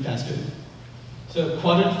ever eat fast food. So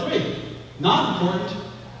quadrant 3, not important,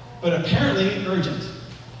 but apparently urgent.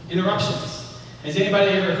 Interruptions. Has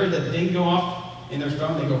anybody ever heard that ding go off in their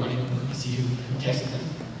phone? They go running over to see who texted them.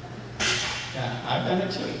 Yeah, I've done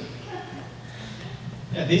it too.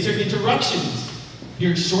 Yeah, these are interruptions.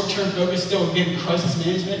 Your short-term focus still, again, crisis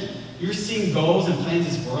management. You're seeing goals and plans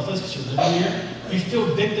as worthless because you're living here. You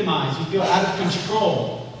feel victimized. You feel out of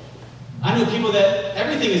control. I know people that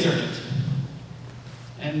everything is urgent.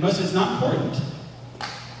 And most of it's not important.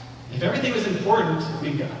 If everything was important,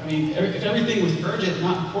 if everything was urgent,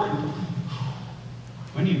 not important,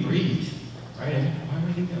 when do you breathe? Right? Why do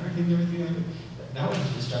I think everything? That would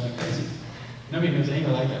just drive me crazy. Nobody knows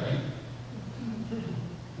anything like that, right?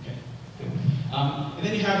 Okay, good. And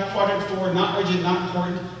then you have quadrant 4, not urgent, not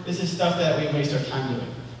important. This is stuff that we waste our time doing.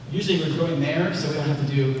 Usually we're going there, so we don't have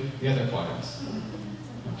to do the other quadrants.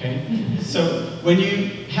 Okay? So when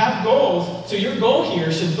you have goals, so your goal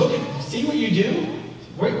here should see what you do,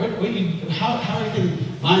 how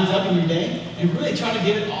everything lines up in your day, and really try to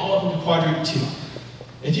get it all up into quadrant 2.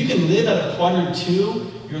 If you can live at a quadrant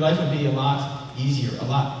 2, your life would be a lot easier, a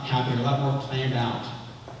lot happier, a lot more planned out.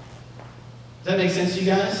 Does that make sense to you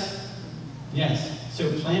guys? Yes.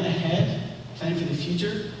 So plan ahead, plan for the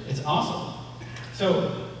future. It's awesome.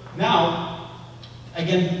 So now,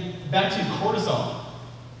 again, back to cortisol.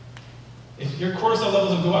 If your cortisol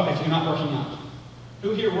levels will go up if you're not working out.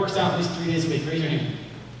 Who here works out at least 3 days a week? Raise your hand.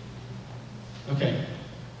 Okay,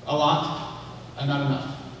 a lot and not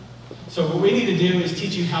enough. So what we need to do is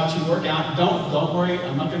teach you how to work out. Don't worry,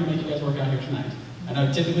 I'm not going to make you guys work out here tonight. I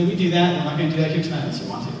know typically we do that, we're not going to do that here tonight unless you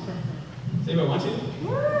want to. Does anybody want to?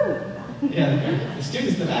 Yeah, the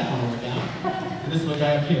students in the back want to work out. And this little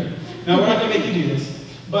guy up here. No, we're not going to make you do this.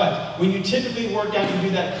 But when you typically work out and do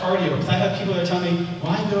that cardio, because I have people that are telling me,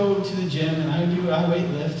 well, I go to the gym and I weight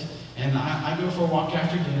lift, and I go for a walk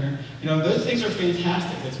after dinner. You know, those things are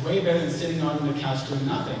fantastic. It's way better than sitting on the couch doing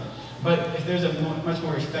nothing. But if there's a much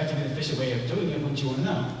more effective and efficient way of doing it, wouldn't you want to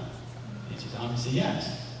know? The answer is obviously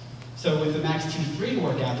yes. So with the Max T3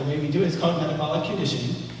 workout, the way we do it is called metabolic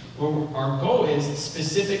conditioning, where our goal is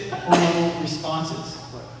specific hormonal responses.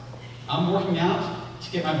 I'm working out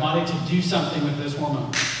to get my body to do something with those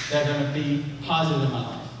hormones that are going to be positive in my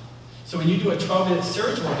life. So when you do a 12-minute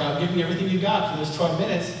surge workout, give me everything you got for those 12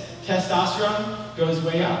 minutes, testosterone goes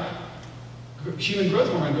way up. Human growth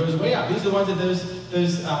hormone goes way up. These are the ones that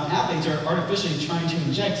those athletes are artificially trying to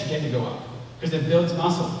inject to get to go up. Because it builds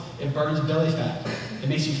muscle, it burns belly fat, it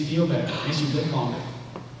makes you feel better, it makes you live longer.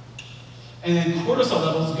 And then cortisol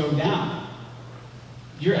levels go down.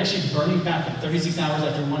 You're actually burning fat for 36 hours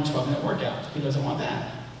after one 12-minute workout. Who doesn't want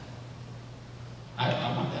that?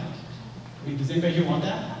 I want that. I mean, does anybody here want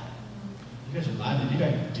that? You guys are lively. You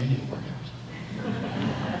guys do need a workout.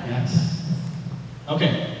 Yes.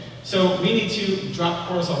 Okay, so we need to drop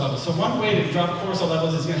cortisol levels. So one way to drop cortisol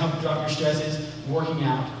levels is going to help drop your stress is working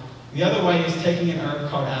out. The other way is taking an herb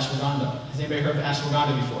called ashwagandha. Has anybody heard of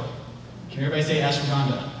ashwagandha before? Can everybody say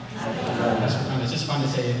ashwagandha? Ashwagandha. It's just fun to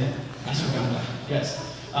say, isn't it? Ashwagandha. Yes.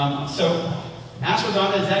 So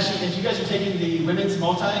ashwagandha is actually, if you guys are taking the women's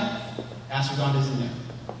multi, ashwagandha is in there.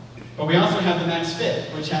 But we also have the Max Fit,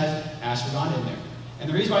 which has ashwagandha in there. And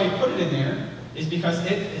the reason why you put it in there is because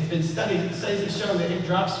it has been studied, studies have shown that it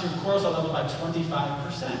drops your cortisol level by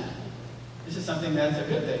 25%. This is something that's a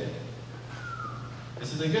good thing.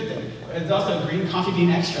 This is a good thing. It's also green coffee bean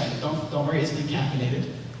extract. Don't worry, it's decaffeinated.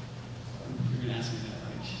 You're going to ask me that,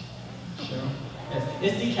 right? Sure. Yes,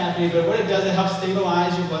 it's decaffeinated, but what it does, it helps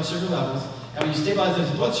stabilize your blood sugar levels. And when you stabilize those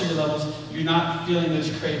blood sugar levels, you're not feeling those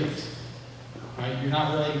cravings. Right? You're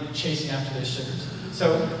not really chasing after those sugars.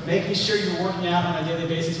 So making sure you're working out on a daily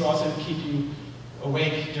basis will also keep you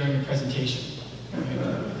awake during the presentation.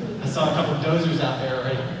 I saw a couple of dozers out there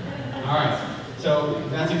already. All right, so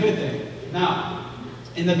that's a good thing. Now,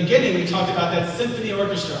 in the beginning, we talked about that symphony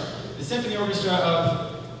orchestra, the symphony orchestra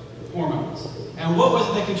of hormones. And what was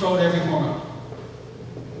it that controlled every hormone?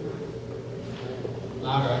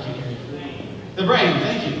 Louder, I can't hear you. The brain,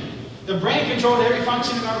 thank you. The brain controlled every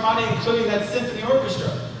function in our body, including that symphony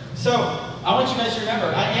orchestra. So, I want you guys to remember,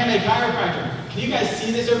 I am a chiropractor. Can you guys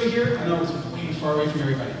see this over here? I know it's way far away from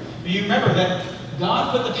everybody. But you remember that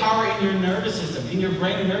God put the power in your nervous system, in your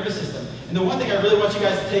brain and nervous system. And the one thing I really want you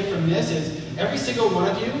guys to take from this is, every single one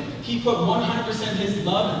of you, He put 100% of His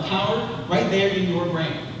love and power right there in your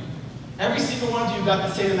brain. Every single one of you got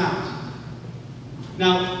the same amount.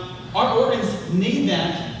 Now, our organs need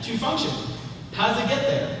that to function. How does it get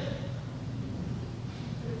there?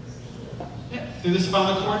 Yeah, through the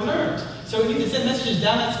spinal cord nerves. So we need to send messages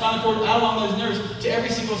down that spinal cord, out along those nerves, to every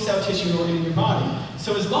single cell, tissue, and organ in your body.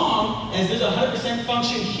 So as long as there's 100%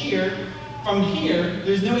 function here, from here,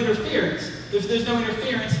 there's no interference. If there's no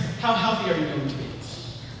interference, how healthy are you going to be?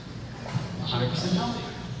 100% healthy.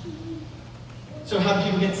 So how do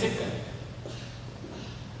people get sick then?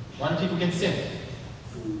 Why do people get sick?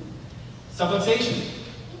 Subluxation.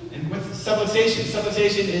 And what's subluxation?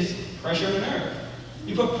 Subluxation is pressure on a nerve.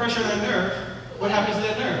 You put pressure on a nerve, what happens to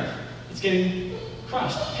that nerve? It's getting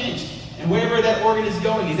crushed, pinched. And wherever that organ is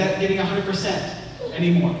going, is that getting 100%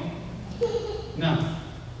 anymore? No.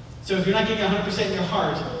 So if you're not getting 100% in your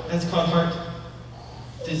heart, that's called heart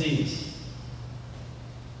disease.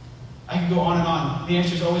 I can go on and on. The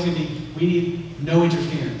answer is always going to be, we need no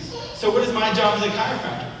interference. So what is my job as a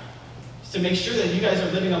chiropractor? It's to make sure that you guys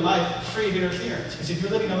are living a life free of interference. Because if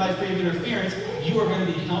you're living a life free of interference, you are going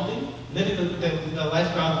to be healthy, living the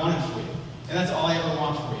life God wanted for you. And that's all I ever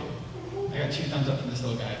want for you. I got 2 thumbs up from this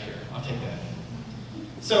little guy up here. I'll take that.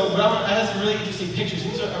 So I have some really interesting pictures.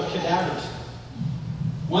 These are cadavers.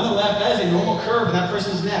 One on the left, that is a normal curve in that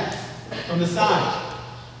person's neck from the side.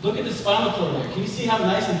 Look at the spinal cord there. Can you see how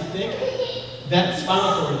nice and thick that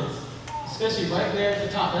spinal cord is? Especially right there at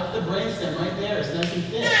the top. That's the brainstem right there. It's nice and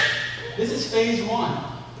thick. This is phase 1.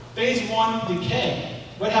 Phase 1 decay.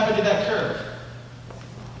 What happened to that curve?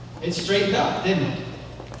 It straightened up, didn't it?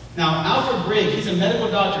 Now, Alfred Brigg, he's a medical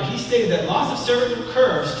doctor. He stated that loss of cervical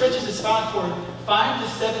curve stretches the spinal cord 5 to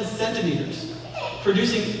 7 centimeters,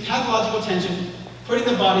 producing pathological tension, putting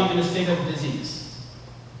the body in a state of disease.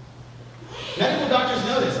 Medical doctors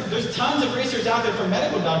know this. There's tons of research out there from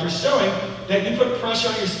medical doctors showing that you put pressure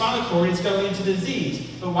on your spinal cord, it's going to lead to disease.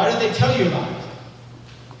 But why do they tell you about it?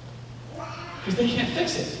 Because they can't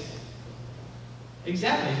fix it.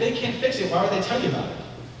 Exactly. If they can't fix it, why would they tell you about it?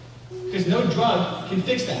 Because no drug can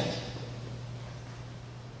fix that.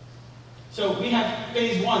 So we have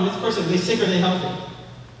phase 1. This person, are they sick or are they healthy?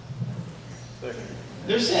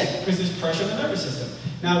 They're sick because there's pressure on the nervous system.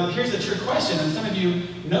 Now, here's a trick question, and some of you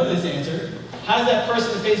know this answer. How does that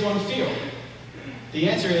person in phase 1 feel? The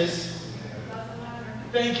answer is,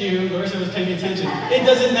 thank you, Larissa was paying attention. It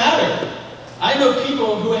doesn't matter. I know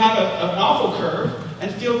people who have an awful curve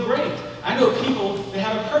and feel great. I know people that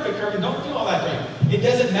have a perfect curve and don't feel all that great. It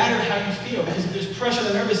doesn't matter how you feel, because if there's pressure on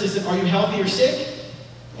the nervous system, are you healthy or sick?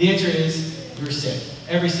 The answer is, you're sick,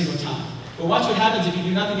 every single time. But watch what happens if you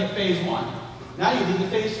do nothing at phase 1. Now you lead to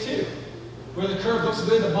phase 2, where the curve looks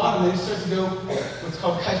good at the bottom, and then it starts to go what's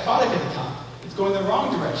called kyphotic at the top. It's going the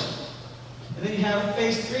wrong direction. And then you have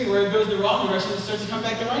phase 3, where it goes the wrong direction and it starts to come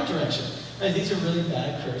back the right direction. Right? These are really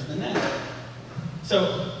bad curves in the neck.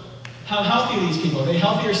 So, how healthy are these people? Are they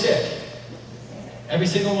healthy or sick? Every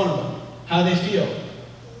single one of them. How do they feel?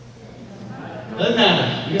 Doesn't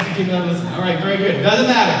matter. You got some people that listen. All right, very good. Doesn't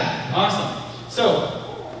matter. Awesome.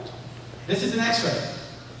 So, this is an x-ray.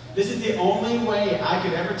 This is the only way I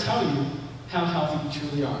could ever tell you how healthy you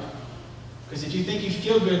truly are. Because if you think you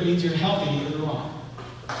feel good, it means you're healthy, you're wrong.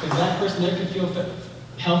 Because that person there could feel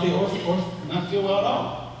healthy or not feel well at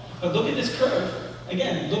all. But look at this curve.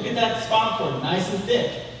 Again, look at that spinal cord, nice and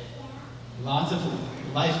thick. Lots of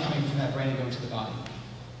life coming from that brain and going to the body.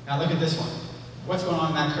 Now look at this one. What's going on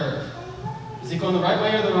in that curve? Is it going the right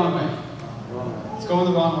way or the wrong way? It's going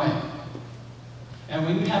the wrong way. And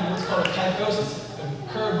when you have what's called a kyphosis,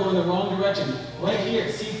 a curve going the wrong direction, right here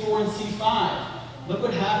at C4 and C5, look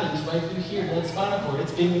what happens right through here to that spinal cord.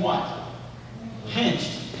 It's being what?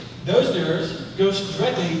 Pinched. Those nerves go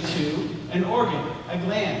directly to an organ, a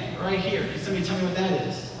gland, right here. Can somebody tell me what that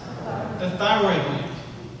is? The thyroid gland.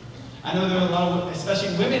 I know there are a lot of,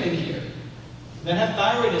 especially women in here, that have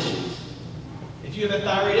thyroid issues. If you have a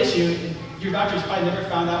thyroid issue, your doctor's probably never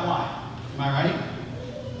found out why. Am I right?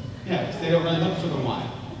 Yeah, because they don't really look for the why.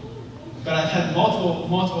 But I've had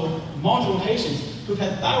multiple patients who've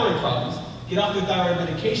had thyroid problems get off their thyroid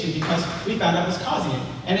medication because we found out what's causing it.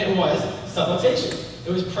 And it was subluxation.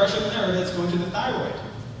 It was pressure on the nerve that's going to the thyroid.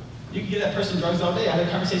 You can give that person drugs all day. I had a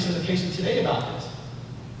conversation with a patient today about this.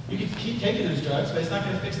 You can keep taking those drugs, but it's not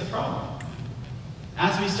going to fix the problem.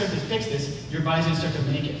 As we start to fix this, your body's going to start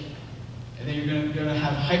to make it. And then you're going to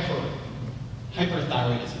have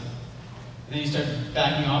hyperthyroidism. And then you start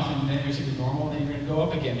backing off, and then you're going to be normal, and then you're going to go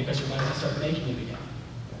up again because your body's going to start making it again.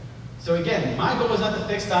 So again, my goal is not to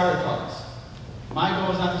fix thyroid problems. My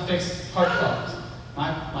goal is not to fix heart problems.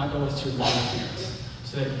 My goal is to remove interference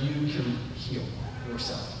so that you can heal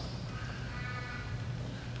yourself.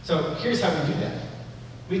 So here's how we do that.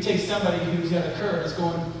 We take somebody who's got a curve that's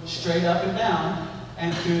going straight up and down,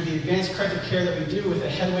 and through the advanced corrective care that we do with the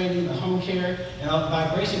head weighting, the home care, and all the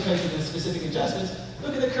vibration codes and the specific adjustments,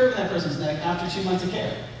 look at the curve in that person's neck after 2 months of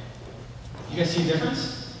care. You guys see a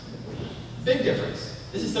difference? Big difference.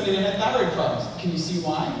 This is somebody that had thyroid problems. Can you see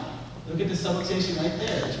why? Look at the subluxation right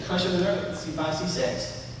there. There's pressure on the nerve, C5,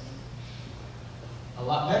 C6. A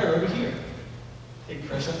lot better over here. Take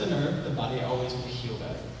pressure off the nerve, the body always will heal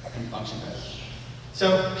better and function better.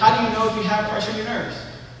 So, how do you know if you have pressure in your nerves?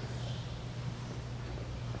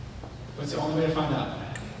 What's the only way to find out?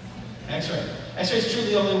 X-ray. X-ray is truly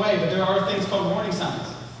the only way, but there are things called warning signs.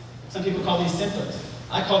 Some people call these symptoms.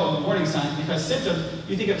 I call them warning signs because symptoms,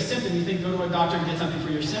 you think of a symptom, you think go to a doctor and get something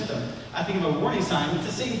for your symptom. I think of a warning sign, it's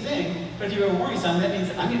the same thing, but if you have a warning sign, that means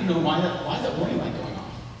I need to know why is that warning light going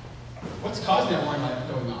off? What's causing that warning light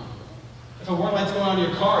going on? If a warning light's going on in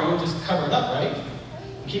your car, you'll just cover it up, right?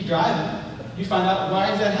 Keep driving. You find out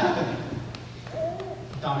why is that happening.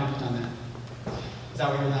 Don, have you done that? Is that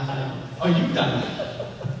what you're laughing at? Oh, you've done that.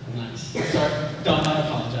 Nice. Sorry, Don, I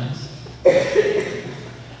apologize.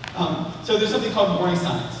 So there's something called warning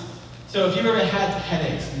signs. So if you've ever had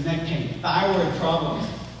headaches, neck pain, thyroid problems,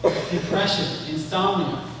 depression,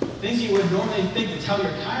 insomnia, things you would normally think to tell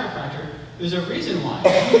your chiropractor, there's a reason why. You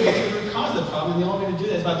can get to the root cause of the problem, and the only way to do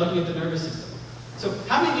that is by looking at the nervous system. So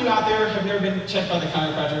how many of you out there have never been checked by the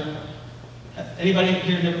chiropractor? Anybody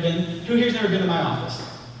here never been? Who here's never been to my office?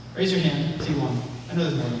 Raise your hand. See one. I know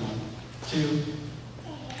there's more than one. Two.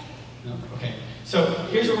 No? Okay. So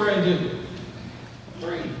here's what we're going to do.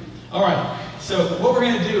 3. All right. So what we're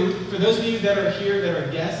going to do, for those of you that are here that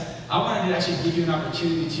are guests, I wanted to actually give you an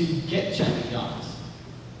opportunity to get checked at the office.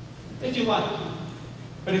 If you like.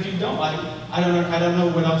 But if you don't like it, I don't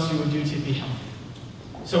know what else you would do to be healthy.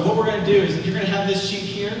 So what we're going to do is, you're going to have this sheet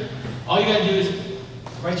here. All you got to do is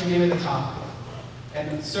write your name at the top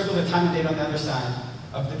and circle the time and date on the other side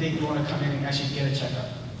of the date you want to come in and actually get a checkup.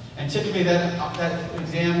 And typically that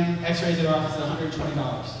exam, x-rays at our office is $120.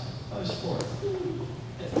 Oh, there's 4.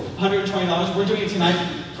 $120. We're doing it tonight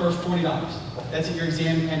for $40. That's at your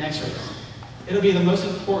exam and x-rays. It'll be the most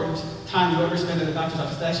important time you ever spend at a doctor's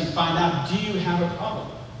office to actually find out, do you have a problem?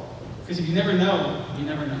 Because if you never know, you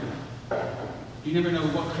never know. You never know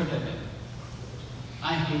what could have been.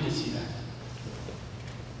 I hate to see that.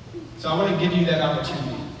 So I want to give you that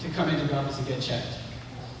opportunity to come into the office and get checked.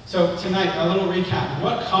 So tonight, a little recap.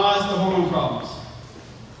 What caused the hormone problems?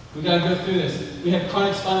 We got to go through this. We have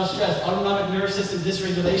chronic spinal stress, autonomic nerve system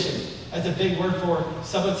dysregulation. That's a big word for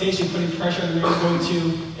subluxation, putting pressure on the nerve going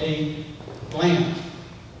to a gland,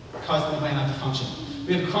 causing the gland not to function.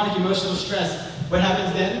 We have chronic emotional stress. What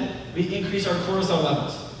happens then? We increase our cortisol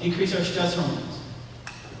levels, increase our stress hormones.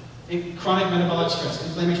 Chronic metabolic stress,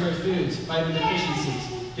 inflammatory foods, vitamin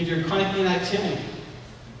deficiencies. If you're chronic inactivity,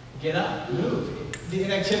 get up, move. The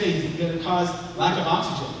inactivity is going to cause lack of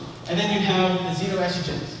oxygen. And then you have the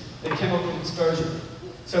xenoestrogens, the chemical exposure.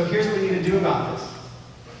 So here's what we need to do about this.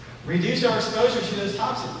 Reduce our exposure to those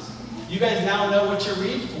toxins. You guys now know what to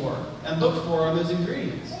read for and look for on those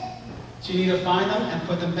ingredients. So you need to find them and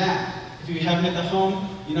put them back. If you have them at the home,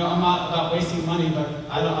 you know, I'm not about wasting money, but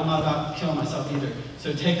I'm not about killing myself either.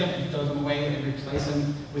 So take them and throw them away and replace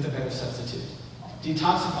them with a better substitute.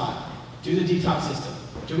 Detoxify. Do the detox system.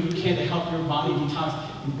 Do what you can to help your body detox.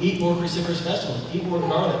 Eat more cruciferous vegetables. Eat more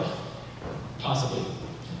garlic, possibly.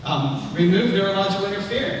 Remove neurological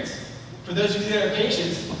interference. For those of you that are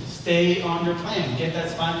patients, stay on your plan. Get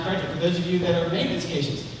that spine corrected. For those of you that are maintenance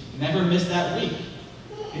patients, never miss that week.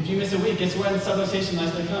 If you miss a week, guess when subluxation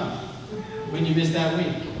likes to come? When you miss that week.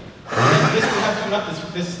 And this we have coming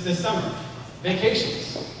up this summer.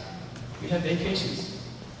 Vacations. We have vacations.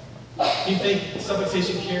 Do you think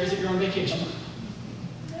subluxation cares that you're on vacation?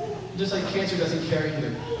 Just like cancer doesn't care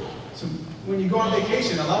either. So when you go on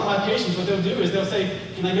vacation, a lot of my patients, what they'll do is they'll say,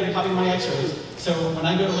 can I get a copy of my x-rays? So when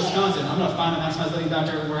I go to Wisconsin, I'm going to find a maximized living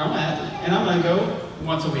doctor where I'm at, and I'm going to go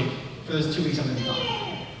once a week for those 2 weeks I'm going to be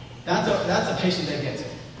gone. That's a patient that gets it.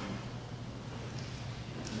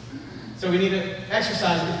 So we need to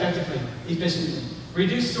exercise effectively, efficiently.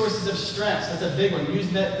 Reduce sources of stress. That's a big one. Use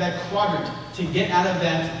that quadrant to get out of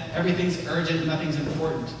that everything's urgent, nothing's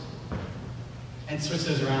important. And switch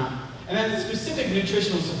those around. And then specific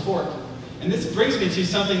nutritional support. And this brings me to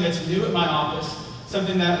something that's new at my office,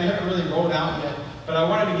 something that we haven't really rolled out yet, but I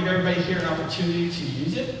wanted to give everybody here an opportunity to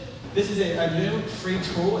use it. This is a new free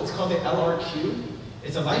tool. It's called the LRQ.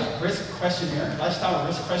 It's a life risk questionnaire, lifestyle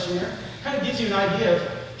risk questionnaire. Kind of gives you an idea of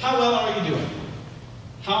how well are you doing?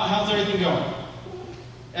 How's everything going?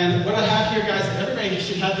 And what I have here, guys, everybody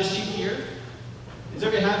should have this sheet here. Does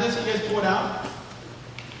everybody have this? Can you guys pull it out?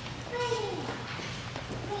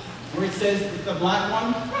 Where it says, the black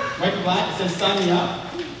one, white and black, it says sign me up.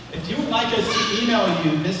 If you would like us to email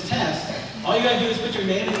you this test, all you gotta do is put your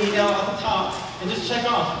name and email at the top and just check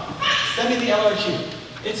off. Send me the LRQ.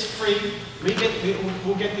 It's free. We'll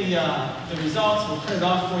get the results, we'll print it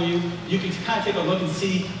off for you. You can kind of take a look and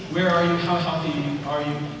see where are you, how healthy are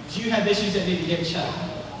you. Do you have issues that need to get checked?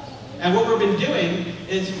 And what we've been doing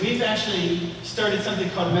is we've actually started something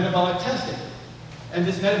called metabolic testing. And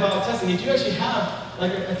this metabolic testing, if you actually have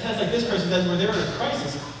like a test like this person does where they're in a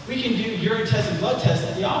crisis, we can do urine tests and blood tests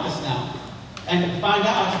at the office now and find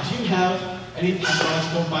out if you have any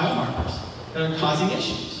pathological biomarkers that are causing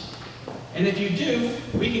issues. And if you do,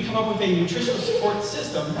 we can come up with a nutritional support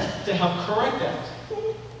system to help correct that.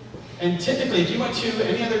 And typically, if you went to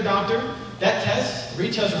any other doctor, that test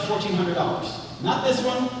retails for $1,400. Not this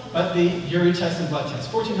one, but the urine test and blood test,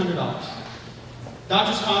 $1,400.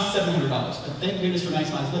 Doctors cost $700, but thank goodness for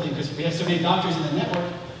Maximized Living, because we have so many doctors in the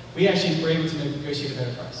network, we actually were able to negotiate a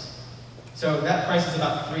better price. So that price is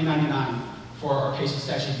about $399 for our patients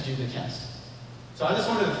to actually do the test. So I just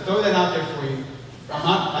wanted to throw that out there for you.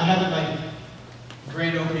 I haven't like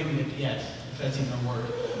grand opening it yet, if that's even a word.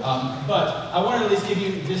 But I wanted to at least give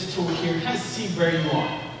you this tool here, kind of see where you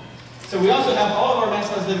are. So we also have all of our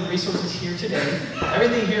Maximized Living resources here today.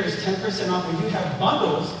 Everything here is 10% off. We do have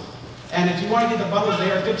bundles. And if you want to get the bundles,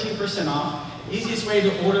 they are 15% off. Easiest way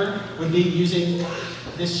to order would be using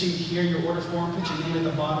this sheet here, your order form. Put your name at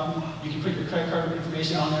the bottom. You can put your credit card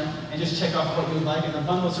information on there and just check off what you would like. And the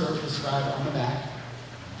bundles are described on the back.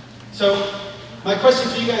 So my question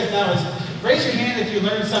for you guys now is, raise your hand if you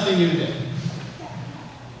learned something new today.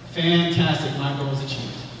 Fantastic. My goal is achieved.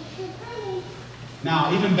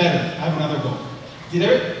 Now, even better, I have another goal.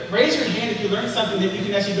 Raise your hand if you learned something that you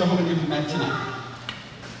can actually go home and implement tonight.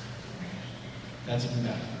 That's even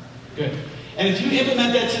better. Good. And if you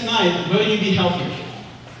implement that tonight, will you be healthier?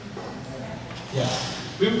 Yes.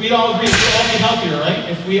 We all agree we'll all be healthier, right?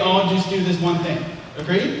 If we all just do this one thing.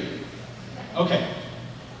 Agreed? Okay.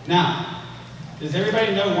 Now, does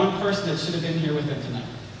everybody know one person that should have been here with them tonight?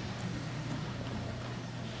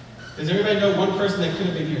 Does everybody know one person that could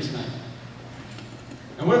have been here tonight?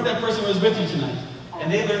 And what if that person was with you tonight,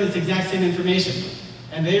 and they learned this exact same information,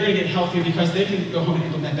 and they're going to get healthier because they can go home and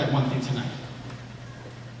implement that one thing tonight?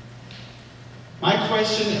 My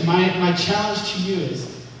question and my challenge to you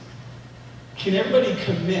is, can everybody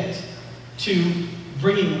commit to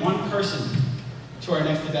bringing one person to our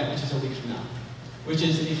next event, which is a week from now, which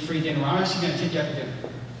is a free dinner? I'm actually going to take you out to dinner.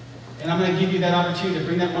 And I'm going to give you that opportunity to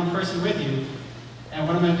bring that one person with you. And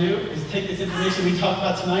what I'm going to do is take this information we talked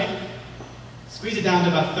about tonight, squeeze it down to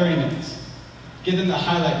about 30 minutes. Give them the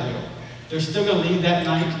highlight reel. They're still going to leave that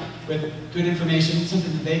night with good information,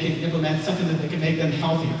 something that they can implement, something that they can make them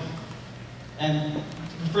healthier. And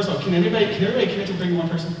first of all, can everybody commit to bringing one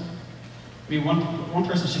person? I mean, one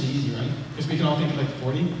person should be easy, right? Because we can all think of like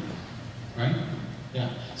 40, right? Yeah.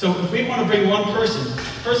 So if we want to bring one person,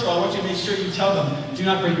 first of all, I want you to make sure you tell them, do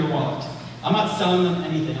not bring your wallet. I'm not selling them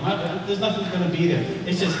anything. There's nothing going to be there.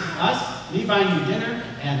 It's just us, me buying you dinner,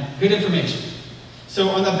 and good information. So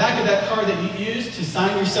on the back of that card that you use to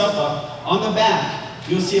sign yourself up, on the back,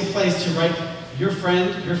 you'll see a place to write your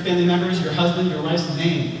friend, your family members, your husband, your wife's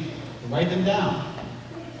name. Write them down.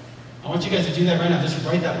 I want you guys to do that right now. Just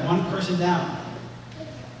write that one person down.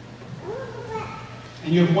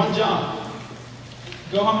 And you have one job.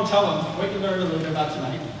 Go home and tell them what you learned a little bit about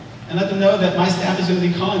tonight, and let them know that my staff is going to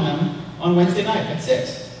be calling them on Wednesday night at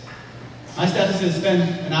 6. My staff is going to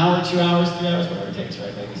spend an hour, 2 hours, 3 hours, whatever it takes,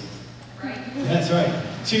 right, ladies? Right. That's right.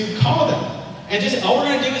 To call them. And just all we're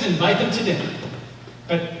going to do is invite them to dinner.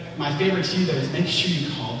 But my favorite to you, though, is make sure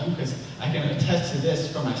you call them, because I can attest to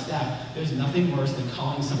this from my staff. There's nothing worse than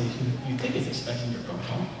calling somebody who you think is expecting your phone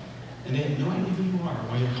call, and they have no idea who you are or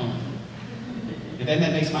why you're calling them. And then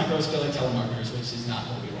that makes my girls feel like telemarketers, which is not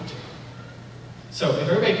what we want to do. So if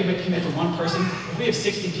everybody could commit to one person, if we have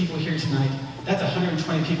 60 people here tonight, that's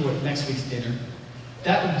 120 people at next week's dinner.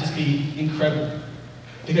 That would just be incredible.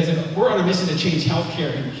 Because if we're on a mission to change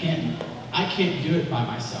healthcare in Canton, I can't do it by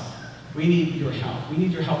myself. We need your help. We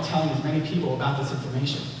need your help telling as many people about this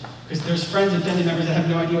information. Because there's friends and family members that have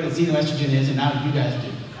no idea what a xenoestrogen is, and now you guys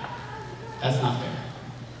do. That's not fair.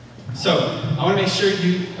 So, I want to make sure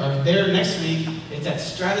you are there next week. It's at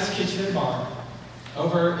Stratus Kitchen and Bar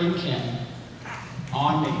over in Canton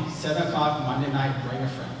on me, 7 o'clock Monday night, bring a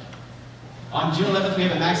friend. On June 11th, we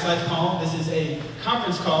have a Max Life call. This is a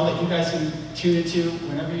conference call that you guys can tune into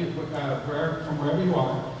whenever you, from wherever you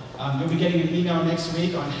are. You'll be getting an email next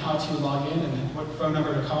week on how to log in and what phone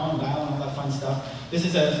number to call and dial and all that fun stuff. This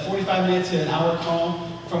is a 45 minute to an hour call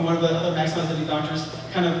from one of the other Maximize Living doctors,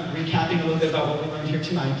 kind of recapping a little bit about what we learned here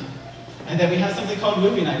tonight. And then we have something called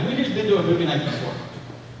movie night. Who here's been to a movie night before?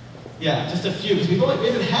 Yeah, just a few, because we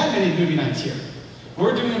haven't had many movie nights here.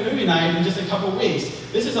 We're doing a movie night in just a couple weeks.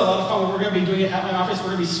 This is a lot of fun. We're going to be doing it at my office.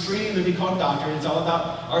 We're going to be screening a movie called Doctor. It's all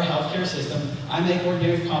about our healthcare system. I make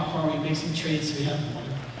organic popcorn. We make some treats. We have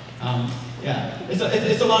yeah, it's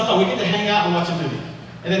a lot of fun. We get to hang out and watch a movie.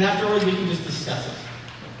 And then afterwards, we can just discuss it.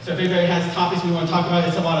 So if anybody has topics we want to talk about,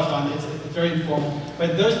 it's a lot of fun. It's very informal.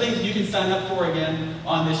 But those things you can sign up for again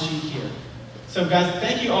on this sheet here. So guys,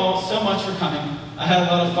 thank you all so much for coming. I had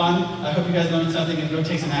a lot of fun. I hope you guys learned something and go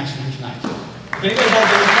take some action here tonight. If anybody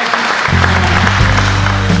has any questions,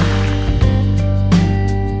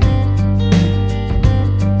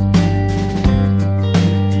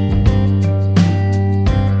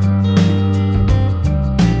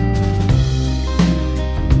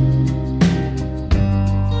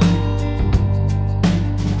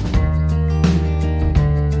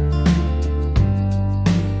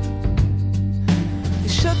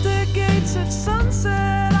 Shut the gates at sunset.